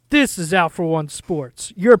This is Out for One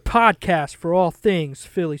Sports, your podcast for all things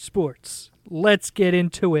Philly sports. Let's get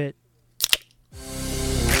into it.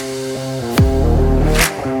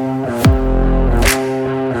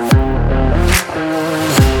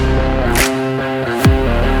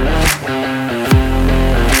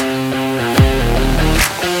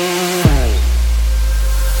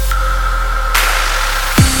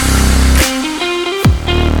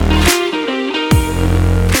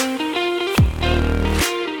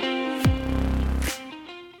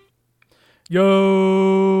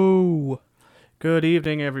 Yo! Good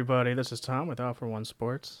evening, everybody. This is Tom with Out for One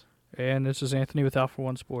Sports. And this is Anthony with Out for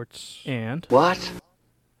One Sports. And? What?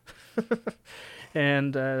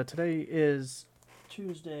 And today is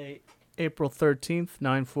Tuesday, April 13th,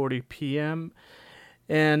 9:40 p.m.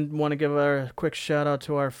 And want to give a quick shout out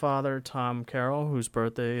to our father, Tom Carroll, whose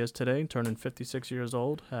birthday is today, turning 56 years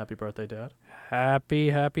old. Happy birthday, Dad.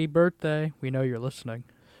 Happy birthday. We know you're listening.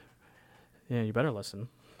 Yeah, you better listen.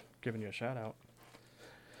 Giving you a shout out.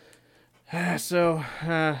 So,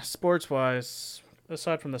 sports-wise,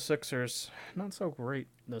 aside from the Sixers, not so great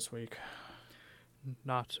this week.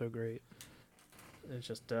 Not so great. It's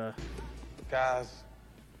just, Guys,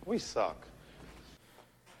 we suck.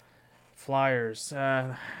 Flyers.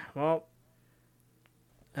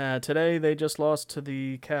 Today they just lost to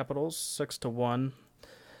the Capitals 6-1.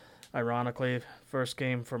 Ironically, first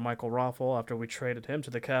game for Michael Raffl after we traded him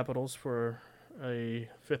to the Capitals for a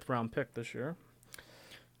fifth-round pick this year.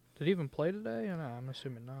 Did he even play today? No, I'm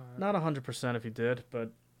assuming not. Not 100% if he did,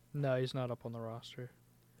 but... No, he's not up on the roster.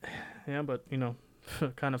 Yeah, but,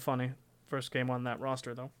 kind of funny. First game on that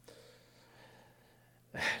roster, though.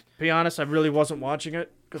 To be honest, I really wasn't watching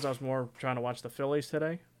it because I was more trying to watch the Phillies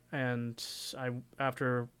today. And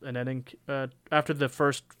after the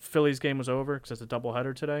first Phillies game was over, because it's a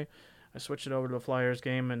doubleheader today, I switched it over to the Flyers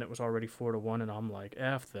game, and it was already 4-1, and I'm like,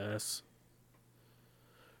 F this.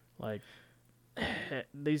 Like,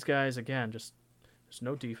 these guys, again, just there's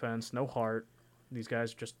no defense, no heart. These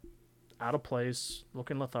guys are just out of place,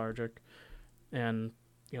 looking lethargic. And,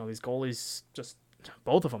 these goalies, just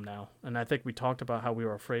both of them now. And I think we talked about how we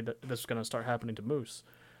were afraid that this was going to start happening to Moose.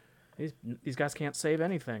 These guys can't save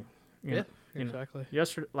anything. Exactly.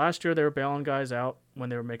 Last year they were bailing guys out when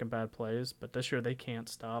they were making bad plays, but this year they can't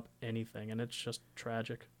stop anything, and it's just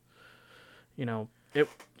tragic. It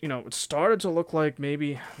started to look like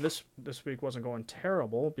maybe this week wasn't going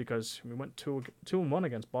terrible because we went 2-1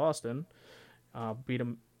 against Boston, beat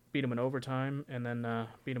them in overtime, and then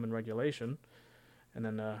beat them in regulation, and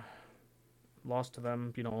then lost to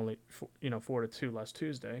them only 4-2 last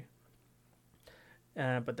Tuesday.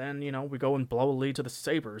 But then we go and blow a lead to the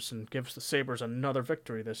Sabres and gives the Sabres another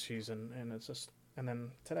victory this season, and it's just and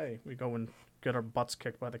then today we go and get our butts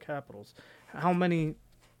kicked by the Capitals. How many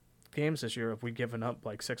games this year have we given up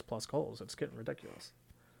like 6+ goals? It's getting ridiculous.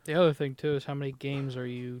 The other thing, too, is how many games are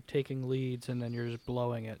you taking leads and then you're just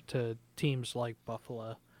blowing it to teams like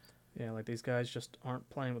Buffalo? Yeah, like these guys just aren't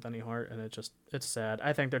playing with any heart, and it's sad.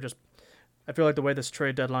 I think I feel like the way this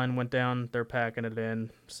trade deadline went down, they're packing it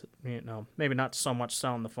in. Maybe not so much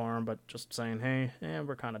selling the farm, but just saying, hey,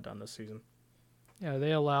 we're kind of done this season. Yeah,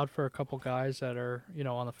 they allowed for a couple guys that are,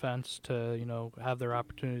 on the fence to, have their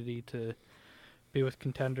opportunity to be with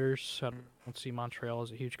contenders. I don't see Montreal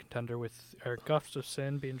as a huge contender with Eric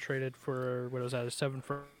Gustafsson being traded for, a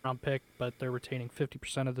 7th-round pick, but they're retaining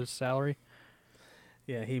 50% of his salary.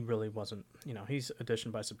 Yeah, he really wasn't, he's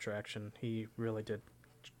addition by subtraction. He really did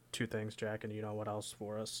two things, Jack, and you know what else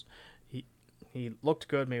for us. He looked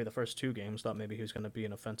good maybe the first 2 games, thought maybe he was going to be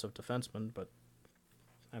an offensive defenseman, but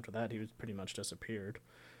after that he was pretty much disappeared.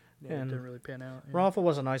 Yeah, and it didn't really pan out. Yeah. Raffl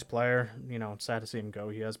was a nice player. Sad to see him go.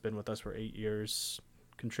 He has been with us for 8 years,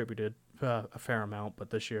 contributed a fair amount,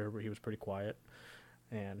 but this year he was pretty quiet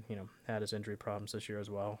and, had his injury problems this year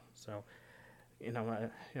as well. So, we're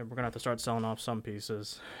going to have to start selling off some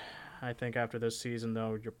pieces. I think after this season,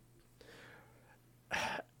 though,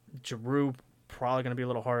 Giroux probably going to be a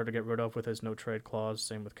little harder to get rid of with his no-trade clause.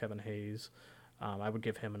 Same with Kevin Hayes. I would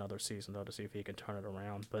give him another season, though, to see if he can turn it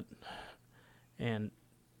around.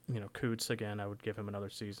 Coots, again, I would give him another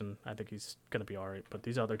season. I think he's going to be all right. But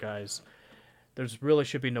these other guys, there's really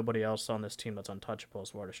should be nobody else on this team that's untouchable as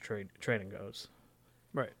far as trading goes.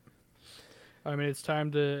 Right. I mean, it's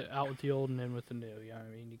time to out with the old and in with the new. Yeah,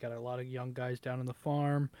 I mean, you got a lot of young guys down in the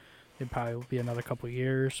farm. It probably will be another couple of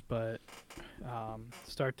years, but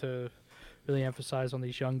start to really emphasize on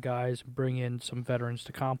these young guys, bring in some veterans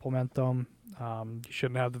to complement them. You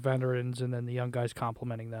shouldn't have the veterans and then the young guys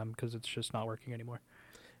complementing them because it's just not working anymore.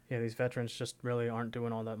 Yeah, these veterans just really aren't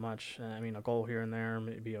doing all that much. I mean, a goal here and there,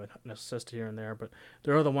 maybe an assist here and there, but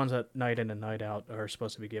they're the ones that night in and night out are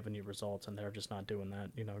supposed to be giving you results, and they're just not doing that.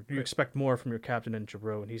 You Right. expect more from your captain in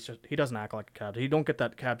Giroux, and he doesn't act like a captain. You don't get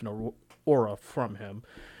that captain aura from him,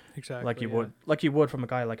 Exactly. like you would from a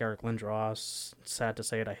guy like Eric Lindros. Sad to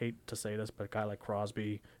say it, I hate to say this, but a guy like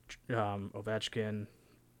Crosby, Ovechkin,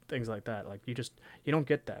 things like that. Like you don't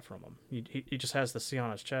get that from him. He just has the C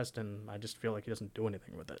on his chest, and I just feel like he doesn't do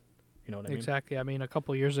anything with it. You know what I mean? Exactly. I mean, a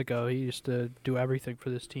couple of years ago, he used to do everything for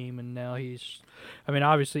this team, and now I mean,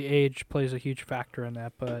 obviously, age plays a huge factor in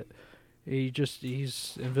that, but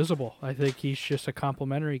he's invisible. I think he's just a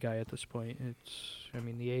complimentary guy at this point. I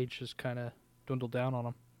mean, the age has kind of dwindled down on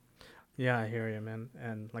him. Yeah, I hear you, man.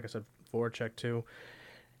 And like I said, Voracek too.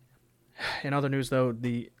 In other news, though,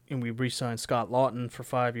 we re-signed Scott Lawton for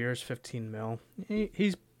 5 years, $15 million.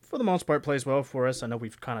 He's for the most part plays well for us. I know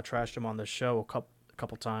we've kind of trashed him on this show a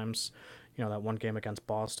couple times. That one game against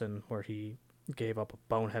Boston where he gave up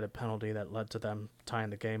a boneheaded penalty that led to them tying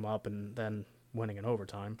the game up and then winning in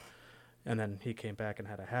overtime. And then he came back and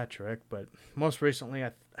had a hat trick. But most recently,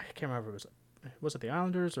 I can't remember if was it the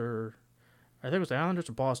Islanders or I think it was the Islanders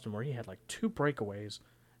or Boston where he had like 2 breakaways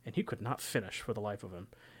and he could not finish for the life of him.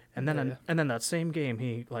 And then and then that same game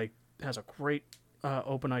he like has a great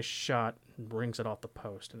open ice shot and brings it off the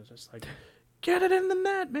post, and it's just like, get it in the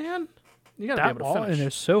net, man. You gotta be able to finish. Lawton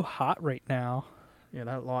is so hot right now. Yeah,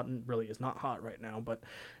 that Lawton really is not hot right now, but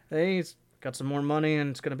he's got some more money and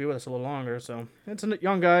it's gonna be with us a little longer. So it's a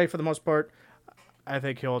young guy for the most part. I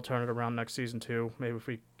think he'll turn it around next season too. Maybe if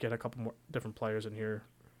we get a couple more different players in here,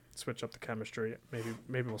 switch up the chemistry,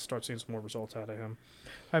 maybe we'll start seeing some more results out of him.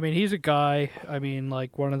 I mean, he's a guy. I mean,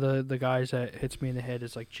 like one of the guys that hits me in the head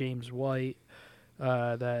is like James White,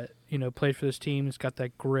 that played for this team. He's got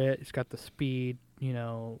that grit. He's got the speed. He's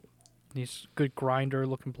a good grinder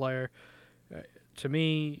looking player. To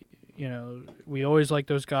me, we always like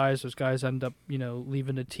those guys. Those guys end up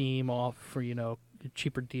leaving the team off for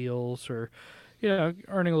cheaper deals or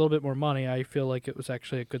earning a little bit more money. I feel like it was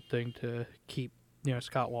actually a good thing to keep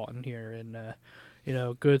Scott Lawton here and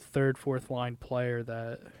good third, fourth line player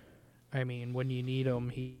that, I mean, when you need him,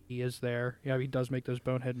 he is there. He does make those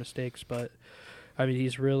bonehead mistakes, but I mean,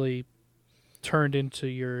 he's really turned into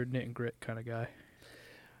your knit and grit kind of guy.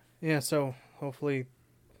 Yeah, so hopefully,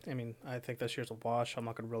 I mean, I think this year's a wash. I'm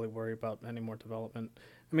not going to really worry about any more development.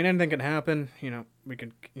 I mean, anything can happen. We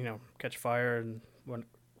could, catch fire and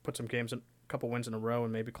put some games in. Couple wins in a row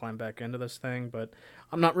and maybe climb back into this thing, but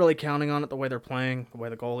I'm not really counting on it the way they're playing, the way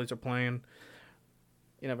the goalies are playing.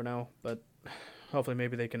 You never know, but hopefully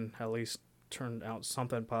maybe they can at least turn out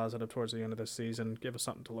something positive towards the end of this season, give us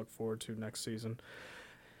something to look forward to next season.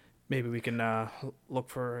 Maybe we can look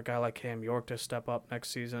for a guy like Cam York to step up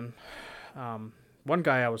next season. One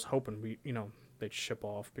guy I was hoping they'd ship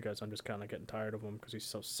off because I'm just kind of getting tired of him because he's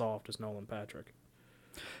so soft is Nolan Patrick.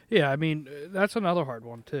 Yeah, I mean, that's another hard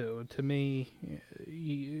one, too. To me,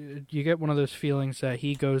 you get one of those feelings that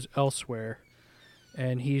he goes elsewhere,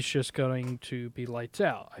 and he's just going to be lights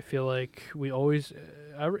out. I feel like we always,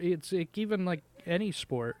 it's like even like any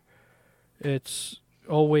sport, it's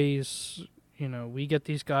always, we get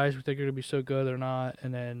these guys, we think they're going to be so good, they're not,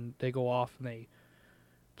 and then they go off and they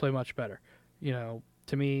play much better.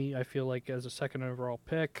 To me, I feel like as a second overall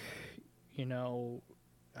pick,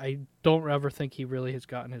 I don't ever think he really has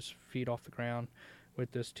gotten his feet off the ground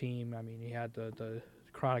with this team. I mean, he had the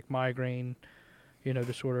chronic migraine,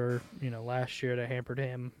 disorder, last year that hampered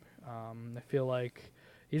him. I feel like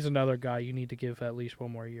he's another guy you need to give at least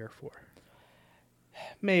one more year for.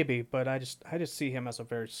 Maybe, but I just see him as a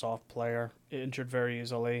very soft player, injured very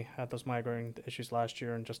easily, had those migraine issues last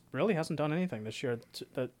year, and just really hasn't done anything this year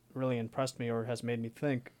that really impressed me or has made me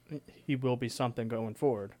think he will be something going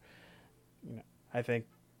forward. I think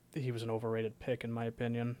he was an overrated pick, in my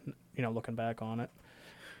opinion, looking back on it.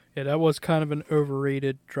 Yeah, that was kind of an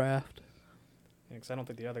overrated draft. Yeah, because I don't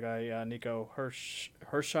think the other guy, Nico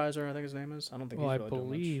Hershiser, I think his name is. I don't think Well, he's really I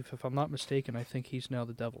believe, if I'm not mistaken, I think he's now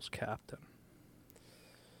the Devils' captain.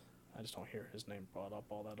 I just don't hear his name brought up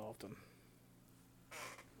all that often.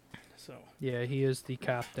 So yeah, he is the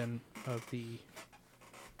captain of the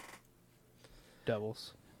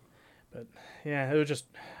Devils. But yeah, it was just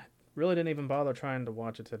really didn't even bother trying to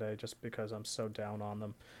watch it today just because I'm so down on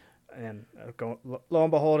them. And lo and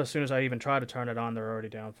behold, as soon as I even try to turn it on, they're already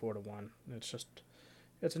down 4-1. It's just,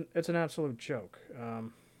 it's an absolute joke.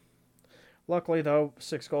 Luckily, though,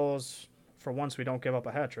 6 goals. For once, we don't give up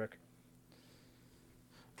a hat trick.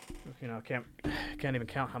 Can't even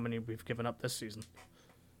count how many we've given up this season.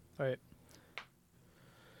 Right.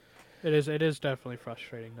 It is definitely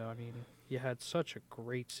frustrating, though. I mean, you had such a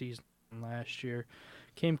great season last year.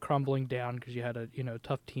 Came crumbling down because you had a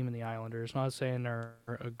tough team in the Islanders. Not saying they're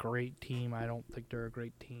a great team. I don't think they're a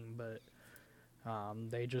great team, but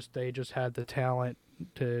they just had the talent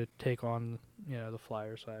to take on the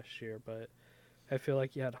Flyers last year. But I feel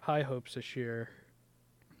like you had high hopes this year.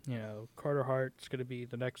 Carter Hart's going to be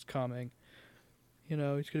the next coming. He's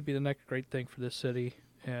going to be the next great thing for this city.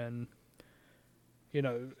 And,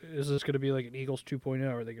 is this going to be like an Eagles 2.0,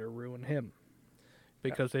 or are they going to ruin him?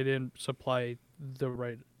 Because they didn't supply the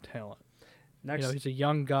right talent. He's a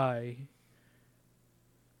young guy.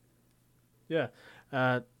 Yeah.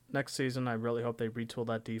 Next season, I really hope they retool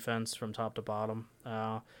that defense from top to bottom.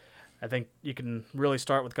 I think you can really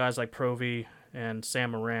start with guys like Provy and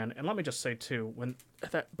Sam Moran. And let me just say, too, when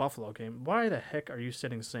at that Buffalo game, why the heck are you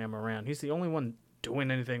sitting Sam Moran? He's the only one doing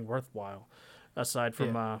anything worthwhile aside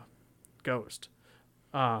from Ghost,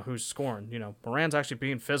 who's scoring. Moran's actually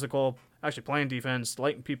being physical, actually playing defense,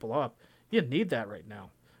 lighting people up. You need that right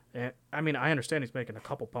now. And I mean, I understand he's making a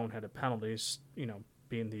couple boneheaded penalties,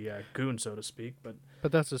 being the goon, so to speak. But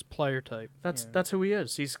that's his player type. That's who he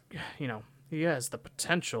is. He's, he has the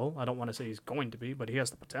potential. I don't want to say he's going to be, but he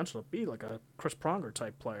has the potential to be like a Chris Pronger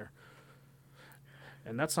type player.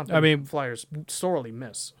 And that's something Flyers sorely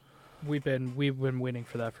miss. We've been waiting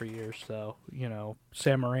for that for years, though.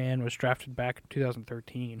 Sam Moran was drafted back in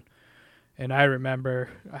 2013, and I remember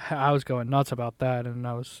I was going nuts about that, and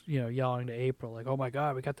I was yelling to April like, "Oh my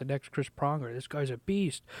God, we got the next Chris Pronger! This guy's a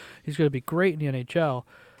beast. He's going to be great in the NHL."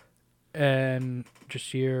 And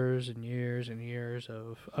just years and years and years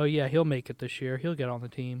of, oh yeah, he'll make it this year. He'll get on the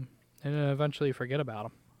team, and then eventually forget about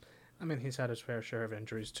him. I mean, he's had his fair share of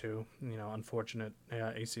injuries too. Unfortunate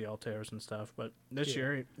ACL tears and stuff. But this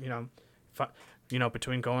year,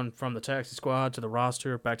 between going from the taxi squad to the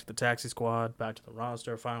roster, back to the taxi squad, back to the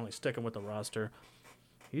roster, finally sticking with the roster,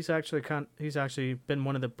 he's actually been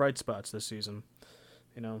one of the bright spots this season.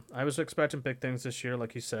 I was expecting big things this year,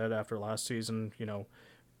 like you said, after last season.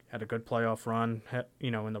 Had a good playoff run,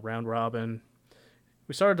 in the round robin.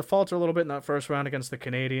 We started to falter a little bit in that first round against the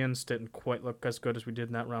Canadiens. Didn't quite look as good as we did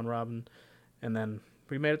in that round robin. And then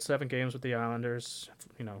we made it 7 games with the Islanders.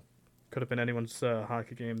 Could have been anyone's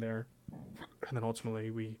hockey game there. And then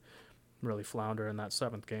ultimately we really flounder in that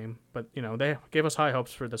 7th game. But, they gave us high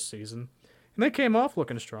hopes for this season. And they came off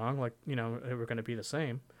looking strong, like, they were going to be the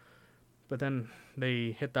same. But then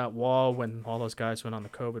they hit that wall when all those guys went on the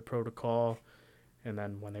COVID protocol. And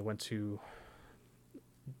then when they went to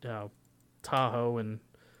Tahoe and,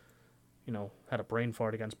 had a brain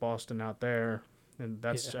fart against Boston out there. And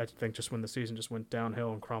that's, I think, just when the season just went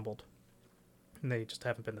downhill and crumbled. And they just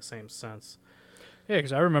haven't been the same since. Yeah,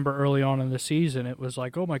 because I remember early on in the season, it was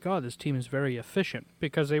like, oh my God, this team is very efficient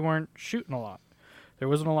because they weren't shooting a lot. There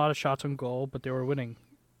wasn't a lot of shots on goal, but they were winning.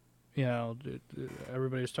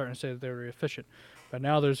 Everybody was starting to say that they were efficient. But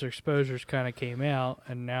now those exposures kind of came out,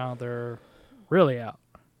 and now they're really out.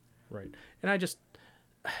 Right. And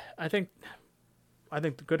I think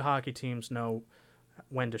the good hockey teams know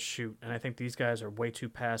when to shoot, and I think these guys are way too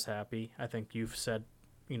pass happy. I think you've said,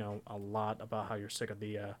 a lot about how you're sick of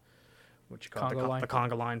the the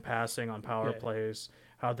conga line passing on power plays.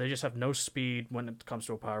 How they just have no speed when it comes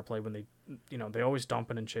to a power play. When they always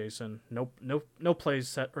dumping and chasing. No plays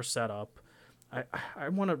set up. I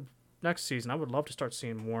want to next season. I would love to start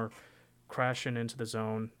seeing more crashing into the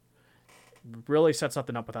zone. Really set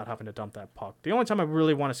something up without having to dump that puck. The only time I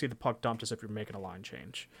really want to see the puck dumped is if you're making a line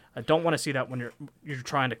change. I don't want to see that when you're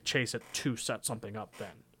trying to chase it to set something up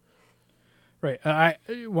then. Right.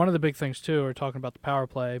 One of the big things too, we're talking about the power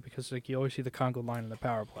play, because like you always see the Congo line in the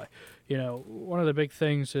power play. One of the big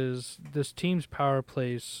things is this team's power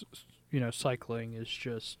plays, cycling is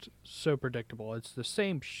just so predictable. It's the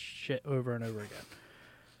same shit over and over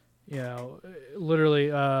again.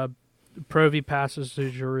 Literally, Provy passes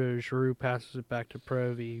to Giroux. Giroux passes it back to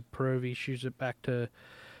Provy. Provy shoots it back to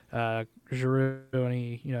Giroux, and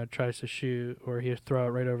he tries to shoot, or he'll throw it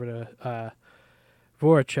right over to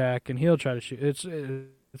Voracek, and he'll try to shoot. It's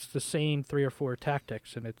the same 3 or 4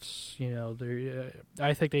 tactics, and it's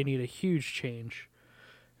I think they need a huge change.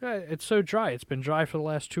 It's so dry. It's been dry for the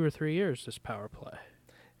last 2 or 3 years. This power play.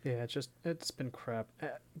 Yeah, it's been crap.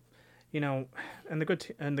 And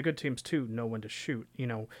the good teams too know when to shoot.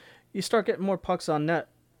 You start getting more pucks on net,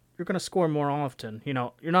 you're going to score more often.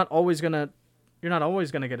 You're not always going to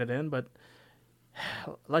get it in, but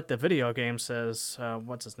like the video game says,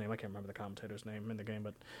 what's his name? I can't remember the commentator's name in the game,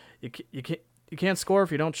 but you can't score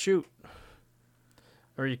if you don't shoot,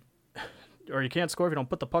 or you can't score if you don't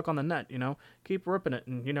put the puck on the net. Keep ripping it,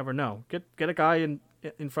 and you never know. Get a guy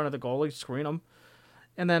in front of the goalie, screen him,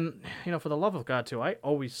 and then for the love of God too, I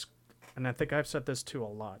always and I think I've said this too a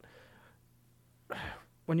lot.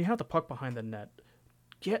 When you have the puck behind the net,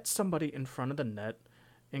 get somebody in front of the net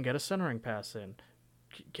and get a centering pass in.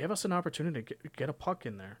 Give us an opportunity to get a puck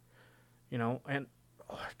in there, and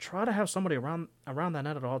try to have somebody around that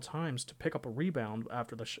net at all times to pick up a rebound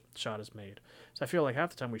after the shot is made. So I feel like half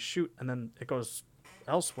the time we shoot and then it goes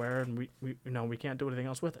elsewhere, and we can't do anything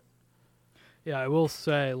else with it. Yeah, I will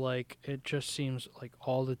say, like, it just seems like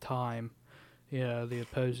all the time, the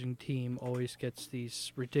opposing team always gets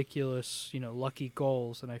these ridiculous, lucky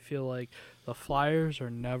goals, and I feel like the Flyers are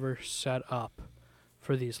never set up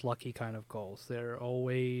for these lucky kind of goals. They're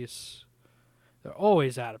always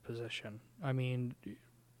out of position. I mean,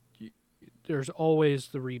 there's always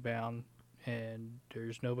the rebound, and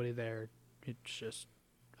there's nobody there. It's just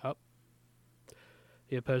up.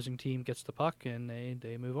 The opposing team gets the puck, and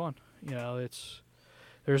they move on.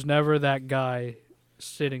 There's never that guy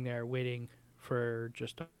sitting there waiting for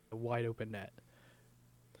just a wide open net.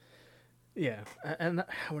 Yeah, and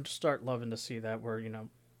I would start loving to see that where,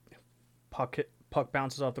 puck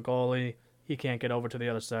bounces off the goalie, he can't get over to the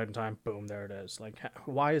other side in time, boom, there it is. Like,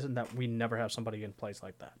 why isn't that we never have somebody in place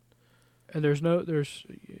like that? And there's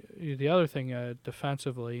the other thing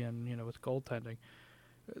defensively and, with goaltending,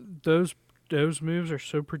 those moves are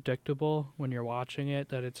so predictable when you're watching it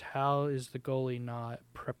that it's how is the goalie not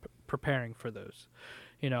preparing for those?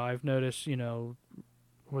 I've noticed,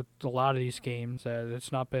 with a lot of these games that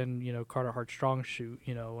it's not been, Carter Hart's strong shoot,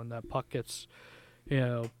 when that puck gets,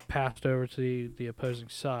 passed over to the opposing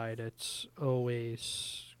side, it's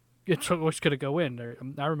always going to go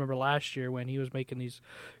in. I remember last year when he was making these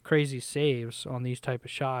crazy saves on these type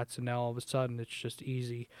of shots, and now all of a sudden it's just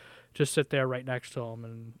easy. Just sit there right next to him,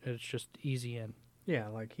 and it's just easy in. Yeah,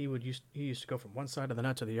 like he used to go from one side of the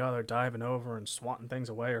net to the other, diving over and swatting things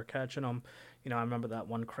away or catching them. I remember that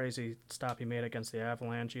one crazy stop he made against the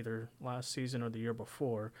Avalanche either last season or the year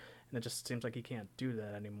before, and it just seems like he can't do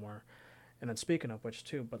that anymore. And then speaking of which,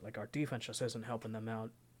 too, but like our defense just isn't helping them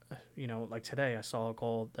out. Like today I saw a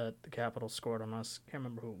goal that the Capitals scored on us. Can't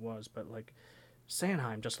remember who it was, but like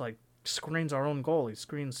Sanheim just like screens our own goal. He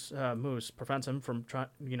screens Moose, prevents him from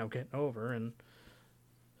getting over, and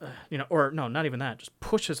or no, not even that. Just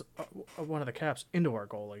pushes one of the Caps into our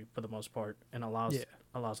goalie for the most part, and allows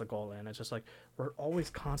a goal in. It's just like we're always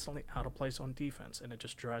constantly out of place on defense, and it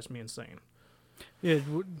just drives me insane. Yeah.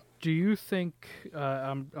 Do you think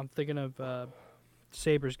I'm thinking of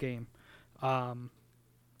Sabres game?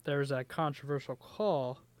 There was that controversial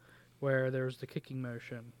call where there was the kicking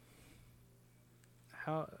motion.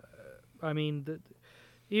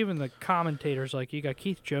 Even the commentators, like you got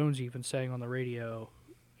Keith Jones even saying on the radio,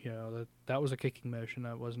 that was a kicking motion.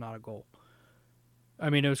 That was not a goal.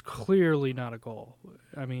 It was clearly not a goal.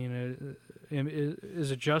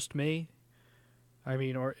 Is it just me?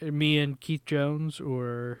 Or me and Keith Jones,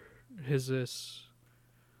 or is this,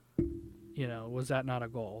 was that not a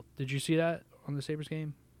goal? Did you see that on the Sabres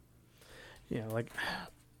game? Yeah, like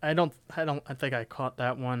I think I caught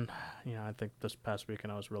that one. I think this past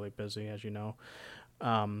weekend I was really busy, as you know.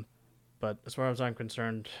 But as far as I'm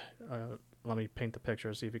concerned, let me paint the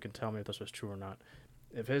picture, see if you can tell me if this was true or not.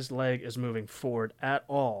 If his leg is moving forward at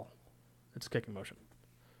all, it's a kicking motion.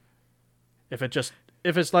 If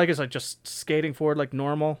his leg is like just skating forward like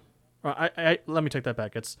normal, let me take that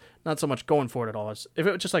back. It's not so much going forward at all. If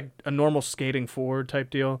it was just like a normal skating forward type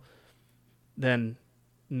deal, then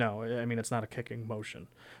no, it's not a kicking motion.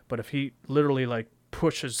 But if he literally like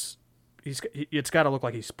pushes, it's got to look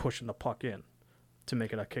like he's pushing the puck in to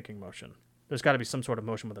make it a kicking motion. There's got to be some sort of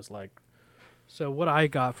motion with his leg. So what I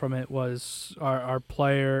got from it was our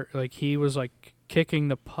player, like he was like kicking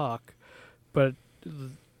the puck, but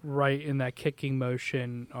right in that kicking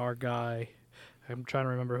motion, our guy, I'm trying to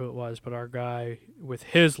remember who it was, but our guy with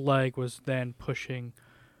his leg was then pushing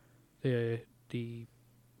the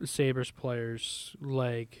Sabres player's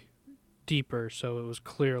leg deeper, so it was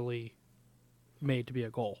clearly made to be a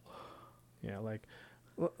goal. Yeah, like,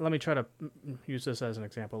 let me try to use this as an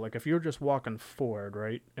example. Like, if you're just walking forward,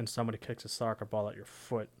 right, and somebody kicks a soccer ball at your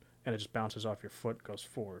foot, and it just bounces off your foot and goes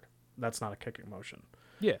forward, that's not a kicking motion.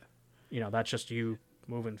 Yeah. That's just you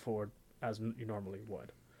moving forward as you normally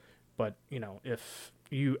would. But, if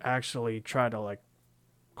you actually try to, like,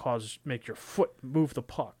 make your foot move the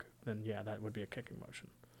puck, then, yeah, that would be a kicking motion.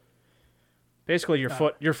 Basically, your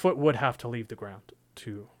foot would have to leave the ground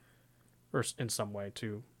or in some way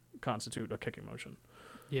to constitute a kicking motion.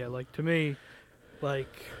 Yeah, like to me, like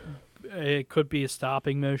it could be a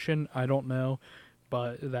stopping motion. I don't know,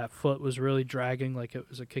 but that foot was really dragging like it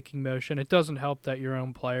was a kicking motion. It doesn't help that your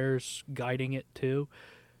own player's guiding it too.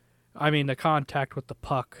 The contact with the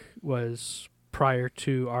puck was prior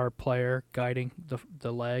to our player guiding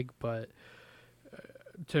the leg, but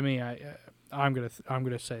to me, I'm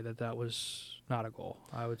gonna say that was not a goal.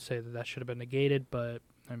 I would say that should have been negated, but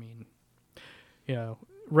I mean,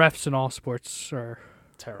 refs in all sports are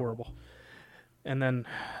Terrible. horrible. And then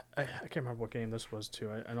I can't remember what game this was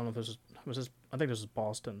too. I don't know if this was this. I think this was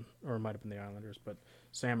Boston, or it might have been the Islanders. But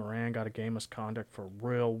Sam Moran got a game misconduct for a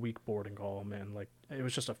real weak boarding call. Man, like it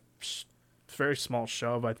was just a very small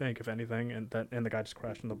shove, I think, if anything, and the guy just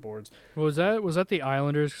crashed on the boards. Was that the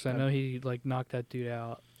Islanders? Because I know he like knocked that dude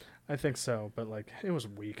out. I think so, but like it was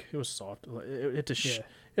weak. It was soft.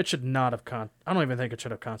 It should not have I don't even think it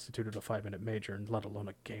should have constituted a 5-minute major, let alone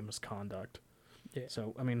a game misconduct. Yeah.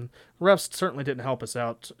 So, I mean, refs certainly didn't help us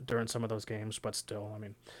out during some of those games, but still, I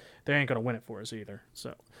mean, they ain't going to win it for us either.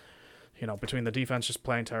 So, between the defense just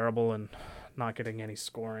playing terrible and not getting any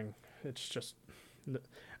scoring, it's just,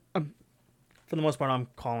 for the most part, I'm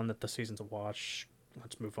calling that the season's a wash.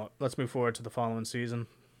 Let's move on. Let's move forward to the following season.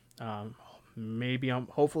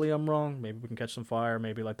 Hopefully I'm wrong. Maybe we can catch some fire.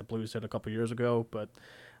 Maybe like the Blues did a couple years ago, but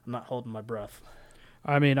I'm not holding my breath.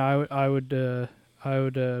 I mean, I would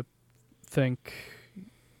think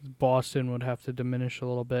Boston would have to diminish a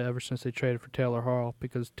little bit ever since they traded for Taylor Hall,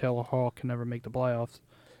 because Taylor Hall can never make the playoffs.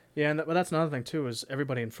 Yeah, but that's another thing too, is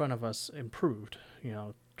everybody in front of us improved.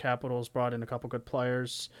 Capitals brought in a couple good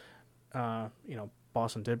players.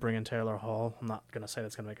 Boston did bring in Taylor Hall. I'm not going to say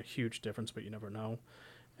that's going to make a huge difference, but you never know.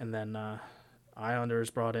 And then Islanders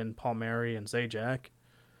brought in Palmieri and Zajac.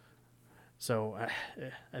 So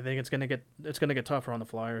I think it's going to get tougher on the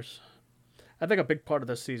Flyers. I think a big part of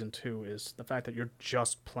this season too is the fact that you're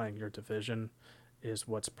just playing your division is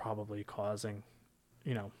what's probably causing,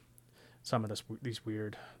 some of these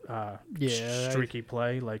weird streaky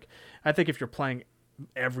play. Like I think if you're playing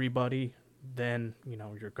everybody, then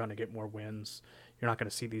you're gonna get more wins. You're not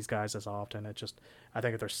gonna see these guys as often. I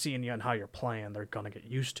think if they're seeing you and how you're playing, they're gonna get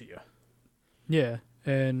used to you. Yeah,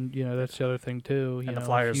 and that's the other thing too. And the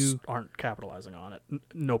Flyers aren't capitalizing on it.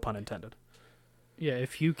 No pun intended. Yeah,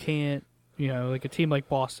 if you can't. Like a team like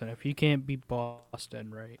Boston, if you can't beat Boston,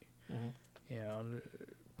 right? Mm-hmm.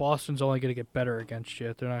 Boston's only going to get better against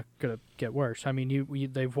you. They're not going to get worse. I mean,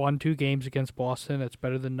 they've won 2 games against Boston. That's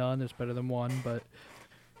better than none. It's better than 1. But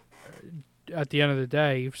at the end of the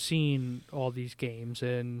day, you've seen all these games,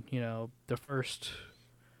 and the first,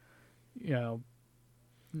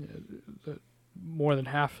 more than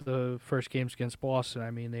half of the first games against Boston. I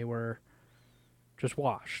mean, they were just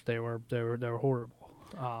washed. They were horrible.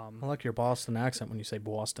 I like your Boston accent when you say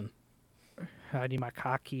Boston. I need my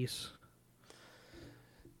cockies.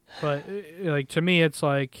 But like to me, it's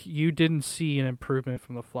like you didn't see an improvement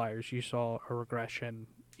from the Flyers. You saw a regression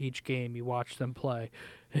each game you watched them play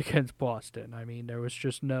against Boston. I mean, there was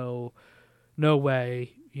just no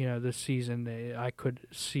way this season I could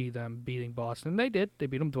see them beating Boston. They did. They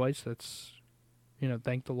beat them twice. That's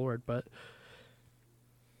thank the Lord. But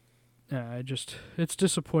it's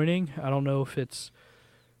disappointing. I don't know if it's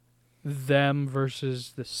them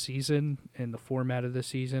versus the season and the format of the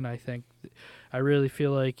season. I really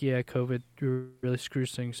feel like COVID really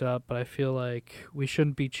screws things up, but I feel like we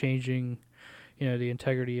shouldn't be changing the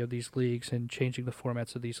integrity of these leagues and changing the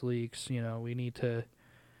formats of these leagues. We need to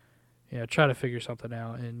try to figure something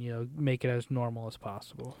out and make it as normal as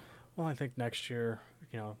possible. Well, I think next year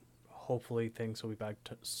hopefully things will be back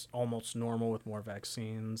to almost normal with more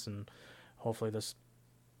vaccines, and hopefully this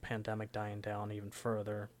pandemic dying down even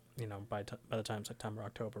further. By the time September,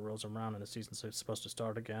 October rolls around and the season's supposed to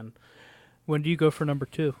start again. When do you go for number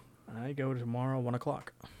 2? I go tomorrow, 1:00.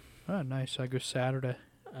 Oh, nice. I go Saturday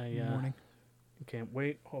in the morning. Can't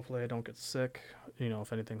wait. Hopefully I don't get sick.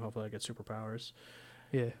 If anything, hopefully I get superpowers.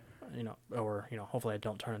 Yeah. Or hopefully I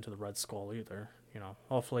don't turn into the Red Skull either.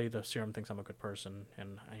 Hopefully the serum thinks I'm a good person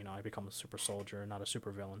and, I become a super soldier, not a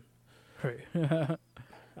super villain. Right.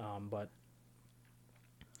 But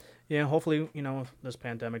yeah, hopefully, if this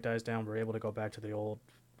pandemic dies down, we're able to go back to the old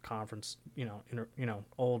conference,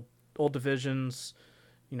 old divisions,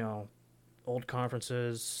 old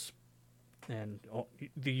conferences, and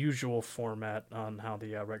the usual format on how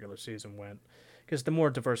the regular season went. Because the more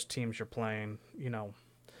diverse teams you're playing,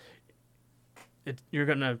 you're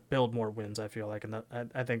going to build more wins, I feel like. And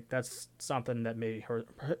I think that's something that may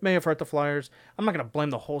have hurt the Flyers. I'm not going to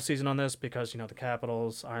blame the whole season on this because, the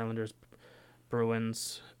Capitals, Islanders,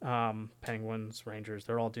 Bruins, Penguins, Rangers,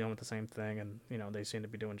 they're all dealing with the same thing, and they seem to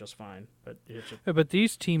be doing just fine. But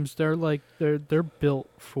these teams, they're built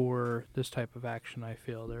for this type of action. I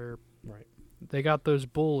feel they got those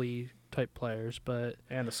bully type players,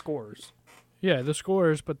 and the scorers. Yeah, the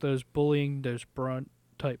scorers, but those bullying, those brunt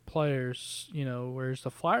type players. Whereas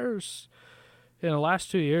the Flyers, in the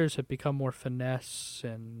last 2 years have become more finesse,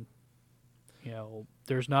 and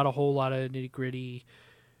there's not a whole lot of nitty gritty.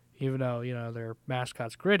 Even though their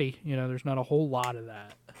mascot's gritty, there's not a whole lot of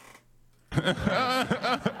that.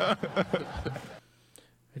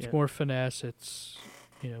 It's more finesse. It's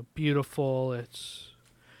beautiful. It's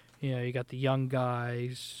you got the young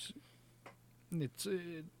guys. It's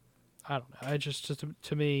I don't know. I just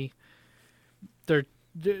to me,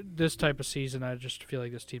 this type of season. I just feel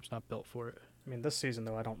like this team's not built for it. I mean, this season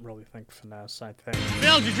though, I don't really think finesse. I think.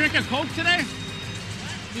 Phil, did you drink a Coke today?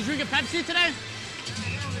 Did you drink a Pepsi today?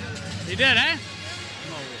 You did, eh?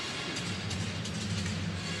 No.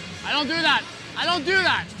 I don't do that. I don't do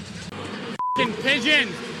that. F***ing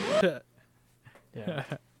pigeons. Yeah,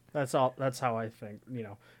 that's all. That's how I think.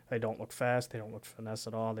 They don't look fast. They don't look finesse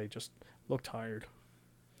at all. They just look tired.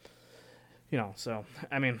 So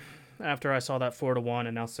I mean, after I saw that 4-1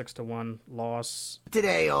 and now 6-1 loss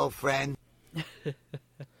today, old friend.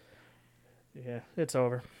 Yeah, it's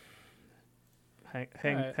over.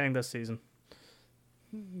 Hang this season.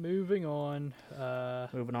 Moving on.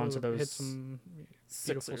 Moving on to those hit some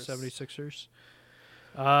beautiful Sixers.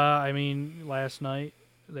 76ers. I mean, last night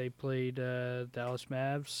they played Dallas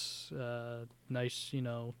Mavs. Nice,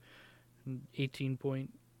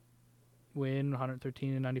 18-point win,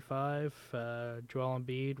 113-95. Joel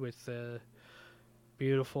Embiid with a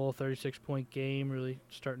beautiful 36-point game, really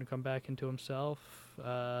starting to come back into himself.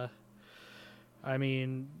 I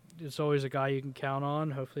mean, it's always a guy you can count on.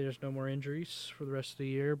 Hopefully there's no more injuries for the rest of the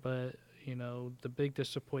year. But, the big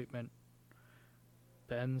disappointment,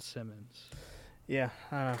 Ben Simmons. Yeah,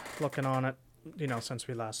 looking on it, since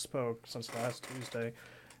we last spoke, since last Tuesday,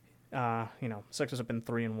 Sixers have been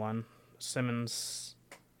 3-1. Simmons,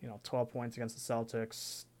 12 points against the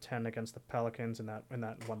Celtics, 10 against the Pelicans in that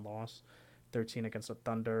one loss, 13 against the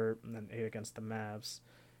Thunder, and then 8 against the Mavs.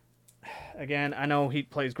 Again, I know he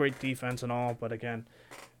plays great defense and all, but again,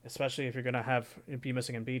 especially if you're going to be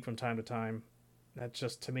missing Embiid from time to time, that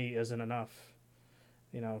just, to me, isn't enough.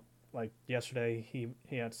 Like yesterday,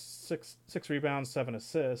 he had six rebounds, 7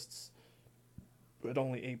 assists, but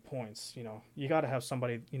only 8 points. You got to have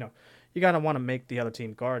somebody, you got to want to make the other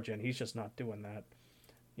team guard you, and he's just not doing that.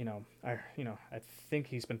 I think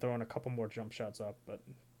he's been throwing a couple more jump shots up, but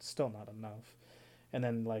still not enough. And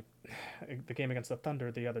then, like, the game against the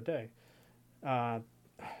Thunder the other day,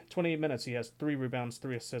 28 minutes, he has 3 rebounds,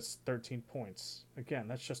 3 assists, 13 points. Again,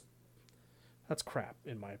 that's crap,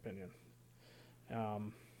 in my opinion.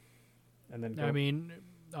 And then I mean,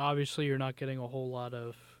 obviously you're not getting a whole lot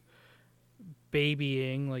of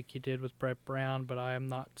babying like you did with Brett Brown, but I am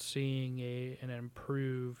not seeing an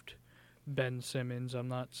improved Ben Simmons. I'm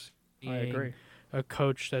not seeing I agree. a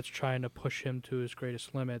coach that's trying to push him to his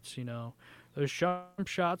greatest limits. Those jump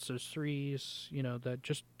shots, those threes, that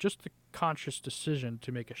just the conscious decision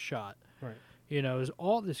to make a shot. Right. Is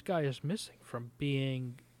all this guy is missing from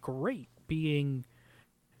being great, being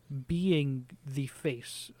the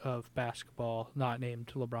face of basketball, not named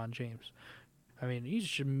LeBron James. I mean, he's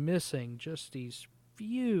just missing just these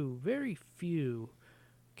very few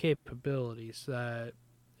capabilities that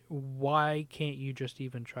why can't you just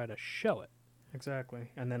even try to show it?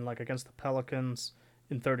 Exactly. And then, like, against the Pelicans,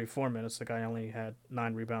 in 34 minutes, the guy only had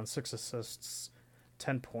 9 rebounds, 6 assists,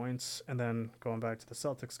 10 points. And then going back to the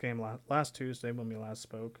Celtics game last Tuesday when we last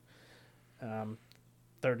spoke,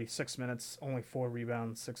 36 minutes, only 4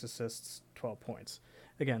 rebounds, 6 assists, 12 points.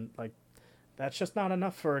 Again, like, that's just not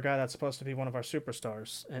enough for a guy that's supposed to be one of our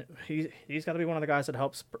superstars. And he's got to be one of the guys that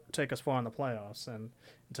helps take us far in the playoffs. And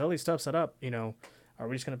until he steps it up, are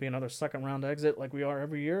we just going to be another second-round exit like we are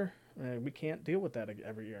every year? We can't deal with that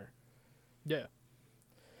every year. Yeah.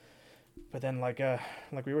 But then, like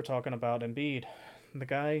we were talking about Embiid, the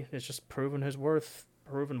guy is just proving his worth,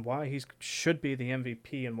 proving why he should be the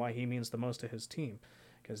MVP and why he means the most to his team.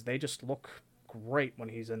 Because they just look great when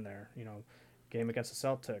he's in there. Game against the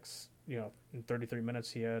Celtics, in 33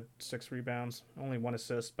 minutes he had 6 rebounds, only 1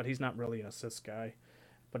 assist, but he's not really an assist guy.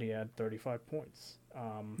 But he had 35 points.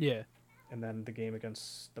 Yeah. And then the game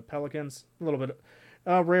against the Pelicans, a little bit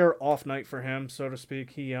rare off night for him, so to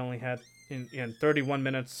speak. He only had, in 31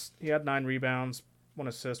 minutes, he had 9 rebounds, 1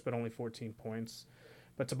 assist, but only 14 points.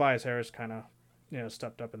 But Tobias Harris kind of,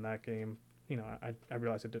 stepped up in that game. I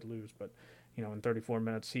realized it did lose, but, in 34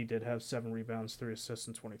 minutes, he did have 7 rebounds, 3 assists,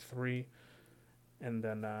 and 23. And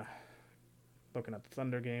then looking at the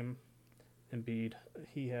Thunder game, Embiid,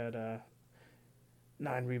 he had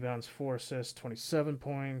 9 rebounds, 4 assists, 27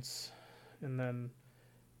 points. And then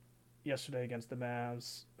yesterday against the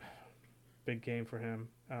Mavs, big game for him.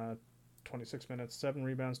 26 minutes, 7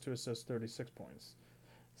 rebounds, 2 assists, 36 points.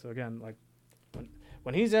 So again, like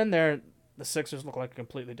when he's in there, the Sixers look like a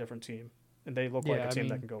completely different team, and they look like Yeah, a I team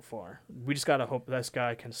that mean- can go far. We just gotta hope this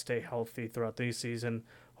guy can stay healthy throughout the season.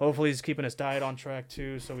 Hopefully, he's keeping his diet on track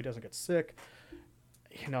too, so he doesn't get sick.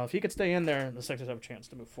 If he could stay in there, the Sixers have a chance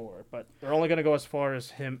to move forward. But they're only gonna go as far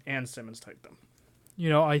as him and Simmons take them.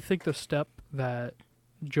 I think the step that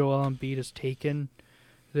Joel Embiid has taken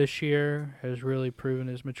this year has really proven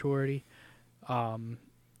his maturity.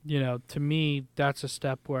 To me, that's a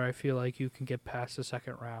step where I feel like you can get past the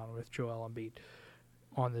second round with Joel Embiid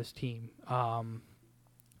on this team.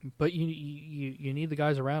 But you need the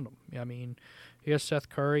guys around him. I mean, you got Seth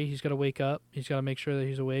Curry. He's got to wake up. He's got to make sure that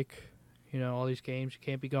he's awake. All these games. You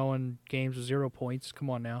can't be going games with 0 points. Come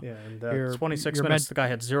on now. Yeah, and You're- 26 you're minutes, meant- the guy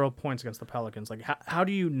had 0 points against the Pelicans. Like, how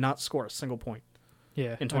do you not score a single point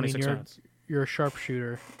Yeah, in 26 minutes? You're a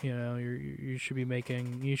sharpshooter. You should be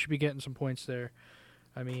getting some points there.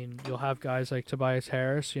 I mean, you'll have guys like Tobias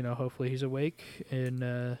Harris. Hopefully he's awake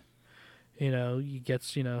and he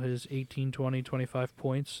gets his 18, 20, 25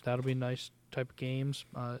 points. That'll be nice type of games.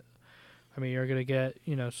 You're gonna get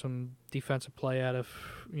some defensive play out of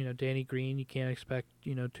Danny Green. You can't expect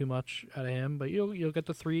too much out of him, but you'll get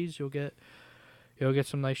the threes. You'll get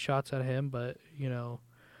some nice shots out of him. But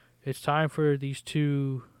it's time for these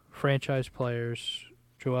two franchise players,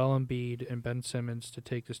 Joel Embiid and Ben Simmons, to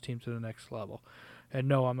take this team to the next level. And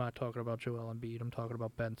no, I'm not talking about Joel Embiid. I'm talking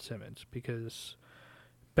about Ben Simmons, because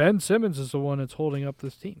Ben Simmons is the one that's holding up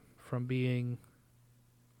this team from being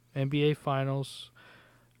NBA Finals,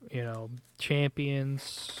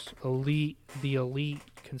 champions, the elite,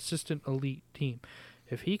 consistent elite team.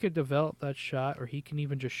 If he could develop that shot, or he can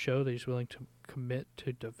even just show that he's willing to commit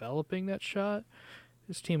to developing that shot,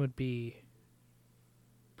 this team would be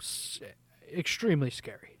extremely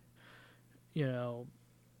scary. To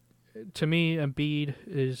me, Embiid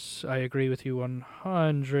is, I agree with you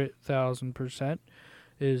 100,000%,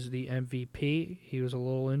 is the MVP. He was a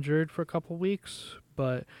little injured for a couple weeks,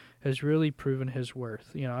 but has really proven his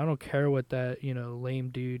worth. I don't care what that, lame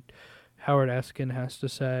dude Howard Eskin has to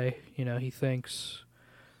say. He thinks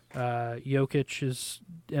Jokic is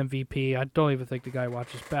MVP. I don't even think the guy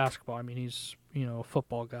watches basketball. I mean, he's, a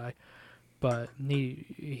football guy. But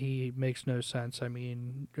he makes no sense. I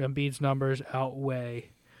mean, Embiid's numbers outweigh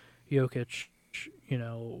Jokic,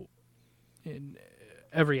 in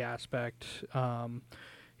every aspect.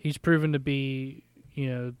 He's proven to be,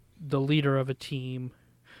 the leader of a team.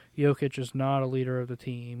 Jokic is not a leader of the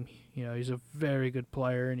team. He's a very good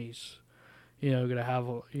player, and he's, going to have,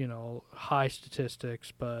 high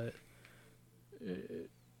statistics. But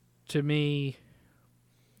to me,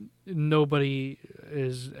 nobody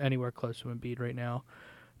is anywhere close to Embiid right now.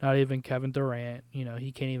 Not even Kevin Durant.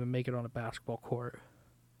 He can't even make it on a basketball court.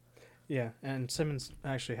 Yeah, and Simmons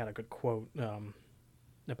actually had a good quote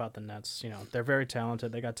about the Nets. They're very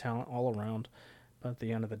talented. They got talent all around. But at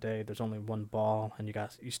the end of the day, there's only one ball, and you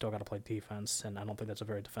still got to play defense. And I don't think that's a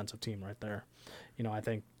very defensive team right there. I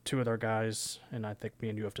think two of their guys, and I think me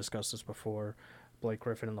and you have discussed this before, Blake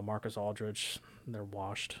Griffin and LaMarcus Aldridge, they're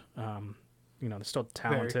washed. They're still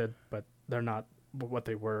talented, but they're not what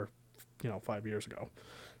they were, 5 years ago.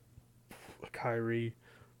 Kyrie,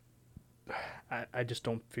 I just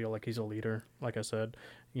don't feel like he's a leader. Like I said,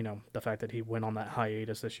 the fact that he went on that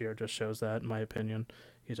hiatus this year just shows that, in my opinion.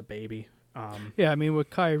 He's a baby. Yeah, I mean, with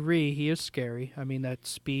Kyrie, he is scary. I mean, that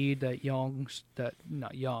speed,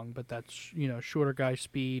 not young, but that's, shorter guy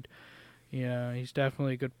speed. He's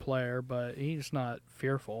definitely a good player, but he's not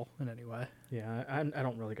fearful in any way. Yeah, I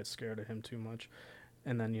don't really get scared of him too much.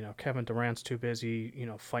 And then, Kevin Durant's too busy,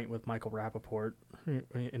 fighting with Michael Rappaport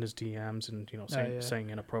in his DMs and, saying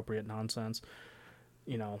inappropriate nonsense,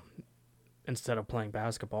 instead of playing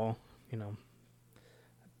basketball.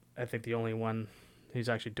 I think the only one he's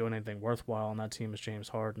actually doing anything worthwhile on that team is James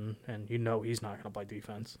Harden, and he's not going to play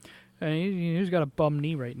defense. And he's got a bum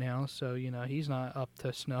knee right now, so, he's not up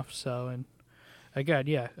to snuff. So, and again,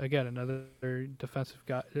 another defensive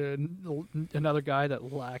guy, another guy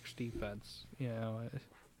that lacks defense.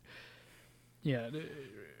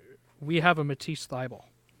 We have a Matisse Thybulle.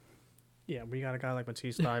 Yeah, we got a guy like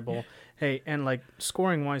Matisse Thybulle. Hey, and like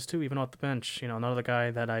scoring wise too, even off the bench, another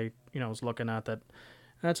guy that I was looking at that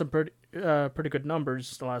had some pretty good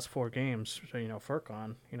numbers the last 4 games. So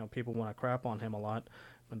Furkan, people want to crap on him a lot,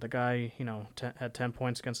 but the guy had 10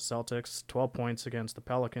 points against the Celtics, 12 points against the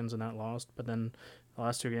Pelicans, and that lost. But then the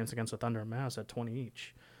last 2 games against the Thunder and Mavs had 20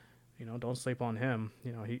 each. Don't sleep on him.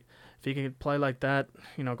 If he can play like that,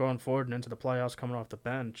 going forward and into the playoffs, coming off the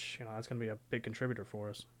bench, that's going to be a big contributor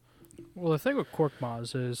for us. Well, the thing with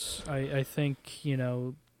Korkmaz is I think,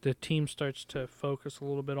 the team starts to focus a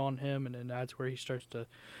little bit on him, and then that's where he starts to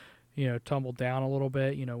tumble down a little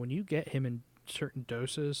bit. When you get him in certain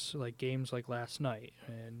doses, like games like last night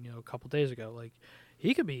and a couple days ago, like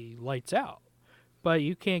he could be lights out, but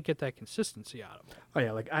you can't get that consistency out of him. Oh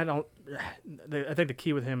yeah, like I think the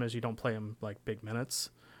key with him is you don't play him like big minutes.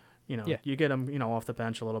 Yeah. You get him, off the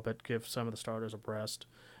bench a little bit, give some of the starters a rest.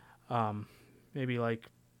 Maybe like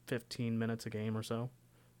 15 minutes a game or so,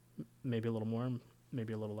 maybe a little more,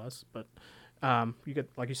 maybe a little less, but you get,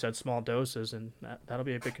 like you said, small doses, and that'll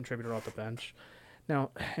be a big contributor off the bench.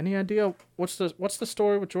 Now, any idea what's the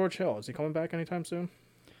story with George Hill? Is he coming back anytime soon?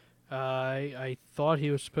 I thought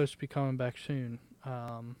he was supposed to be coming back soon.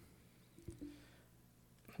 I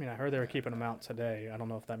heard they were keeping him out today. I don't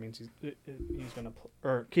know if that means he's gonna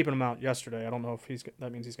or keeping him out yesterday. I don't know if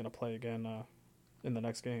that means he's gonna play again in the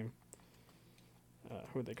next game.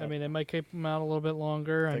 Who they got? They might keep him out a little bit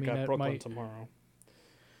longer. They got Brooklyn tomorrow.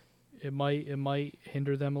 It might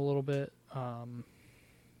hinder them a little bit.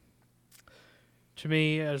 To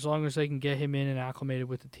me, as long as they can get him in and acclimated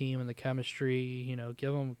with the team and the chemistry,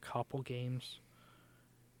 give him a couple games,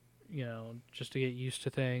 just to get used to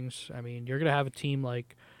things. You're gonna have a team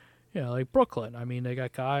like Brooklyn. They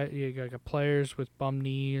got you got players with bum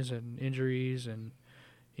knees and injuries, and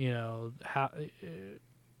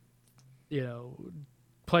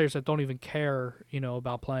players that don't even care,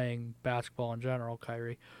 about playing basketball in general.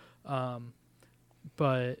 Kyrie,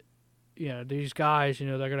 but these guys,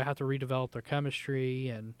 they're going to have to redevelop their chemistry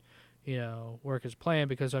and, work as a plan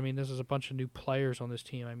because, this is a bunch of new players on this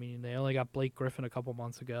team. They only got Blake Griffin a couple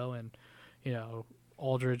months ago and,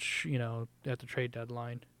 Aldridge, at the trade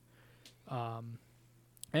deadline. And,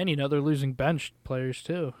 they're losing bench players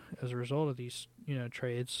too as a result of these,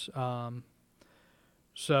 trades.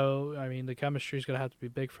 So, the chemistry is going to have to be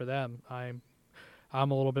big for them. I'm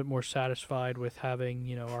a little bit more satisfied with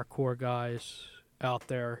having, our core guys out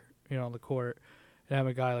there, on the court, and have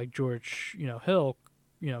a guy like George, Hill,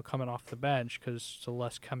 coming off the bench because it's a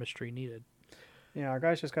less chemistry needed. Yeah, our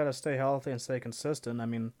guys just got to stay healthy and stay consistent.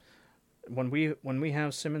 When we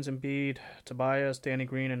have Simmons, Embiid, Tobias, Danny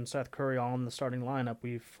Green, and Seth Curry all in the starting lineup,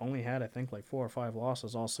 we've only had, I think, like 4 or 5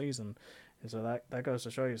 losses all season, and so that goes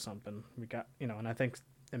to show you something. We got, and I think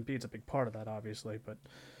Embiid's a big part of that, obviously, but.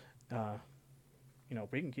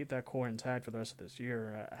 If we can keep that core intact for the rest of this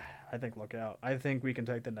year, I think look out. I think we can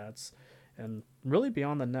take the Nets, and really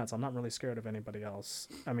beyond the Nets, I'm not really scared of anybody else.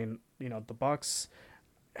 The Bucks,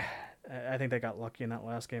 I think they got lucky in that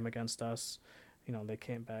last game against us. They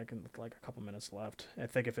came back and with like a couple minutes left. I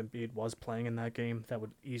think if Embiid was playing in that game, that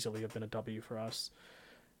would easily have been a W for us.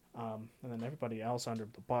 And then everybody else under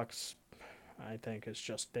the Bucks, I think, is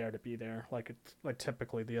just there to be there, like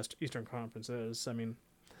typically the Eastern Conference is.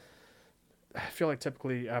 I feel like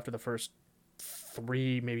typically after the first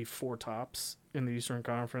 3, maybe 4 tops in the Eastern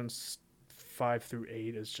Conference, 5 through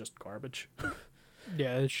 8 is just garbage.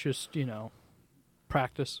 Yeah, it's just,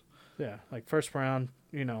 practice. Yeah, like first round,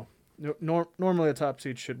 normally a top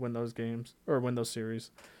seed should win those games or win those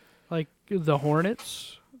series. Like the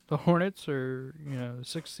Hornets. The Hornets are,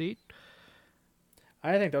 6th seed.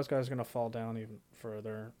 I think those guys are going to fall down even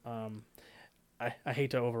further. I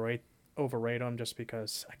hate to overrate him just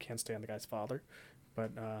because I can't stand the guy's father.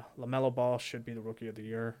 But LaMelo Ball should be the Rookie of the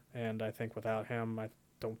Year, and I think without him, I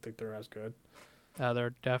don't think they're as good.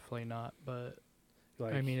 They're definitely not, but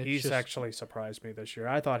he's actually surprised me this year.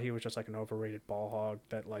 I thought he was just like an overrated ball hog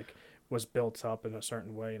that like was built up in a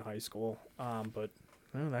certain way in high school. But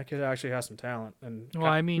that kid actually has some talent, and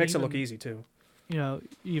makes it look easy too.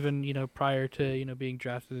 Even prior to being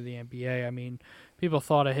drafted to the NBA, people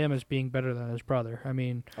thought of him as being better than his brother.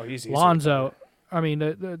 He's Lonzo.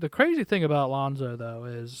 The crazy thing about Lonzo though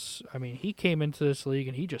is, he came into this league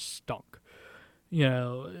and he just stunk.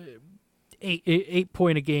 8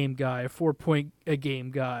 point a game guy, 4 point a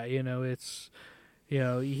game guy.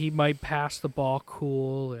 He might pass the ball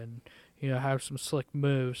cool and have some slick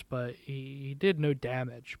moves, but he did no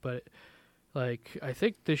damage. But I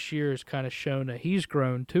think this year has kind of shown that he's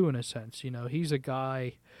grown too, in a sense. He's a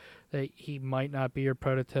guy that he might not be your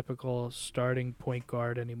prototypical starting point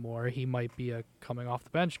guard anymore. He might be a coming off the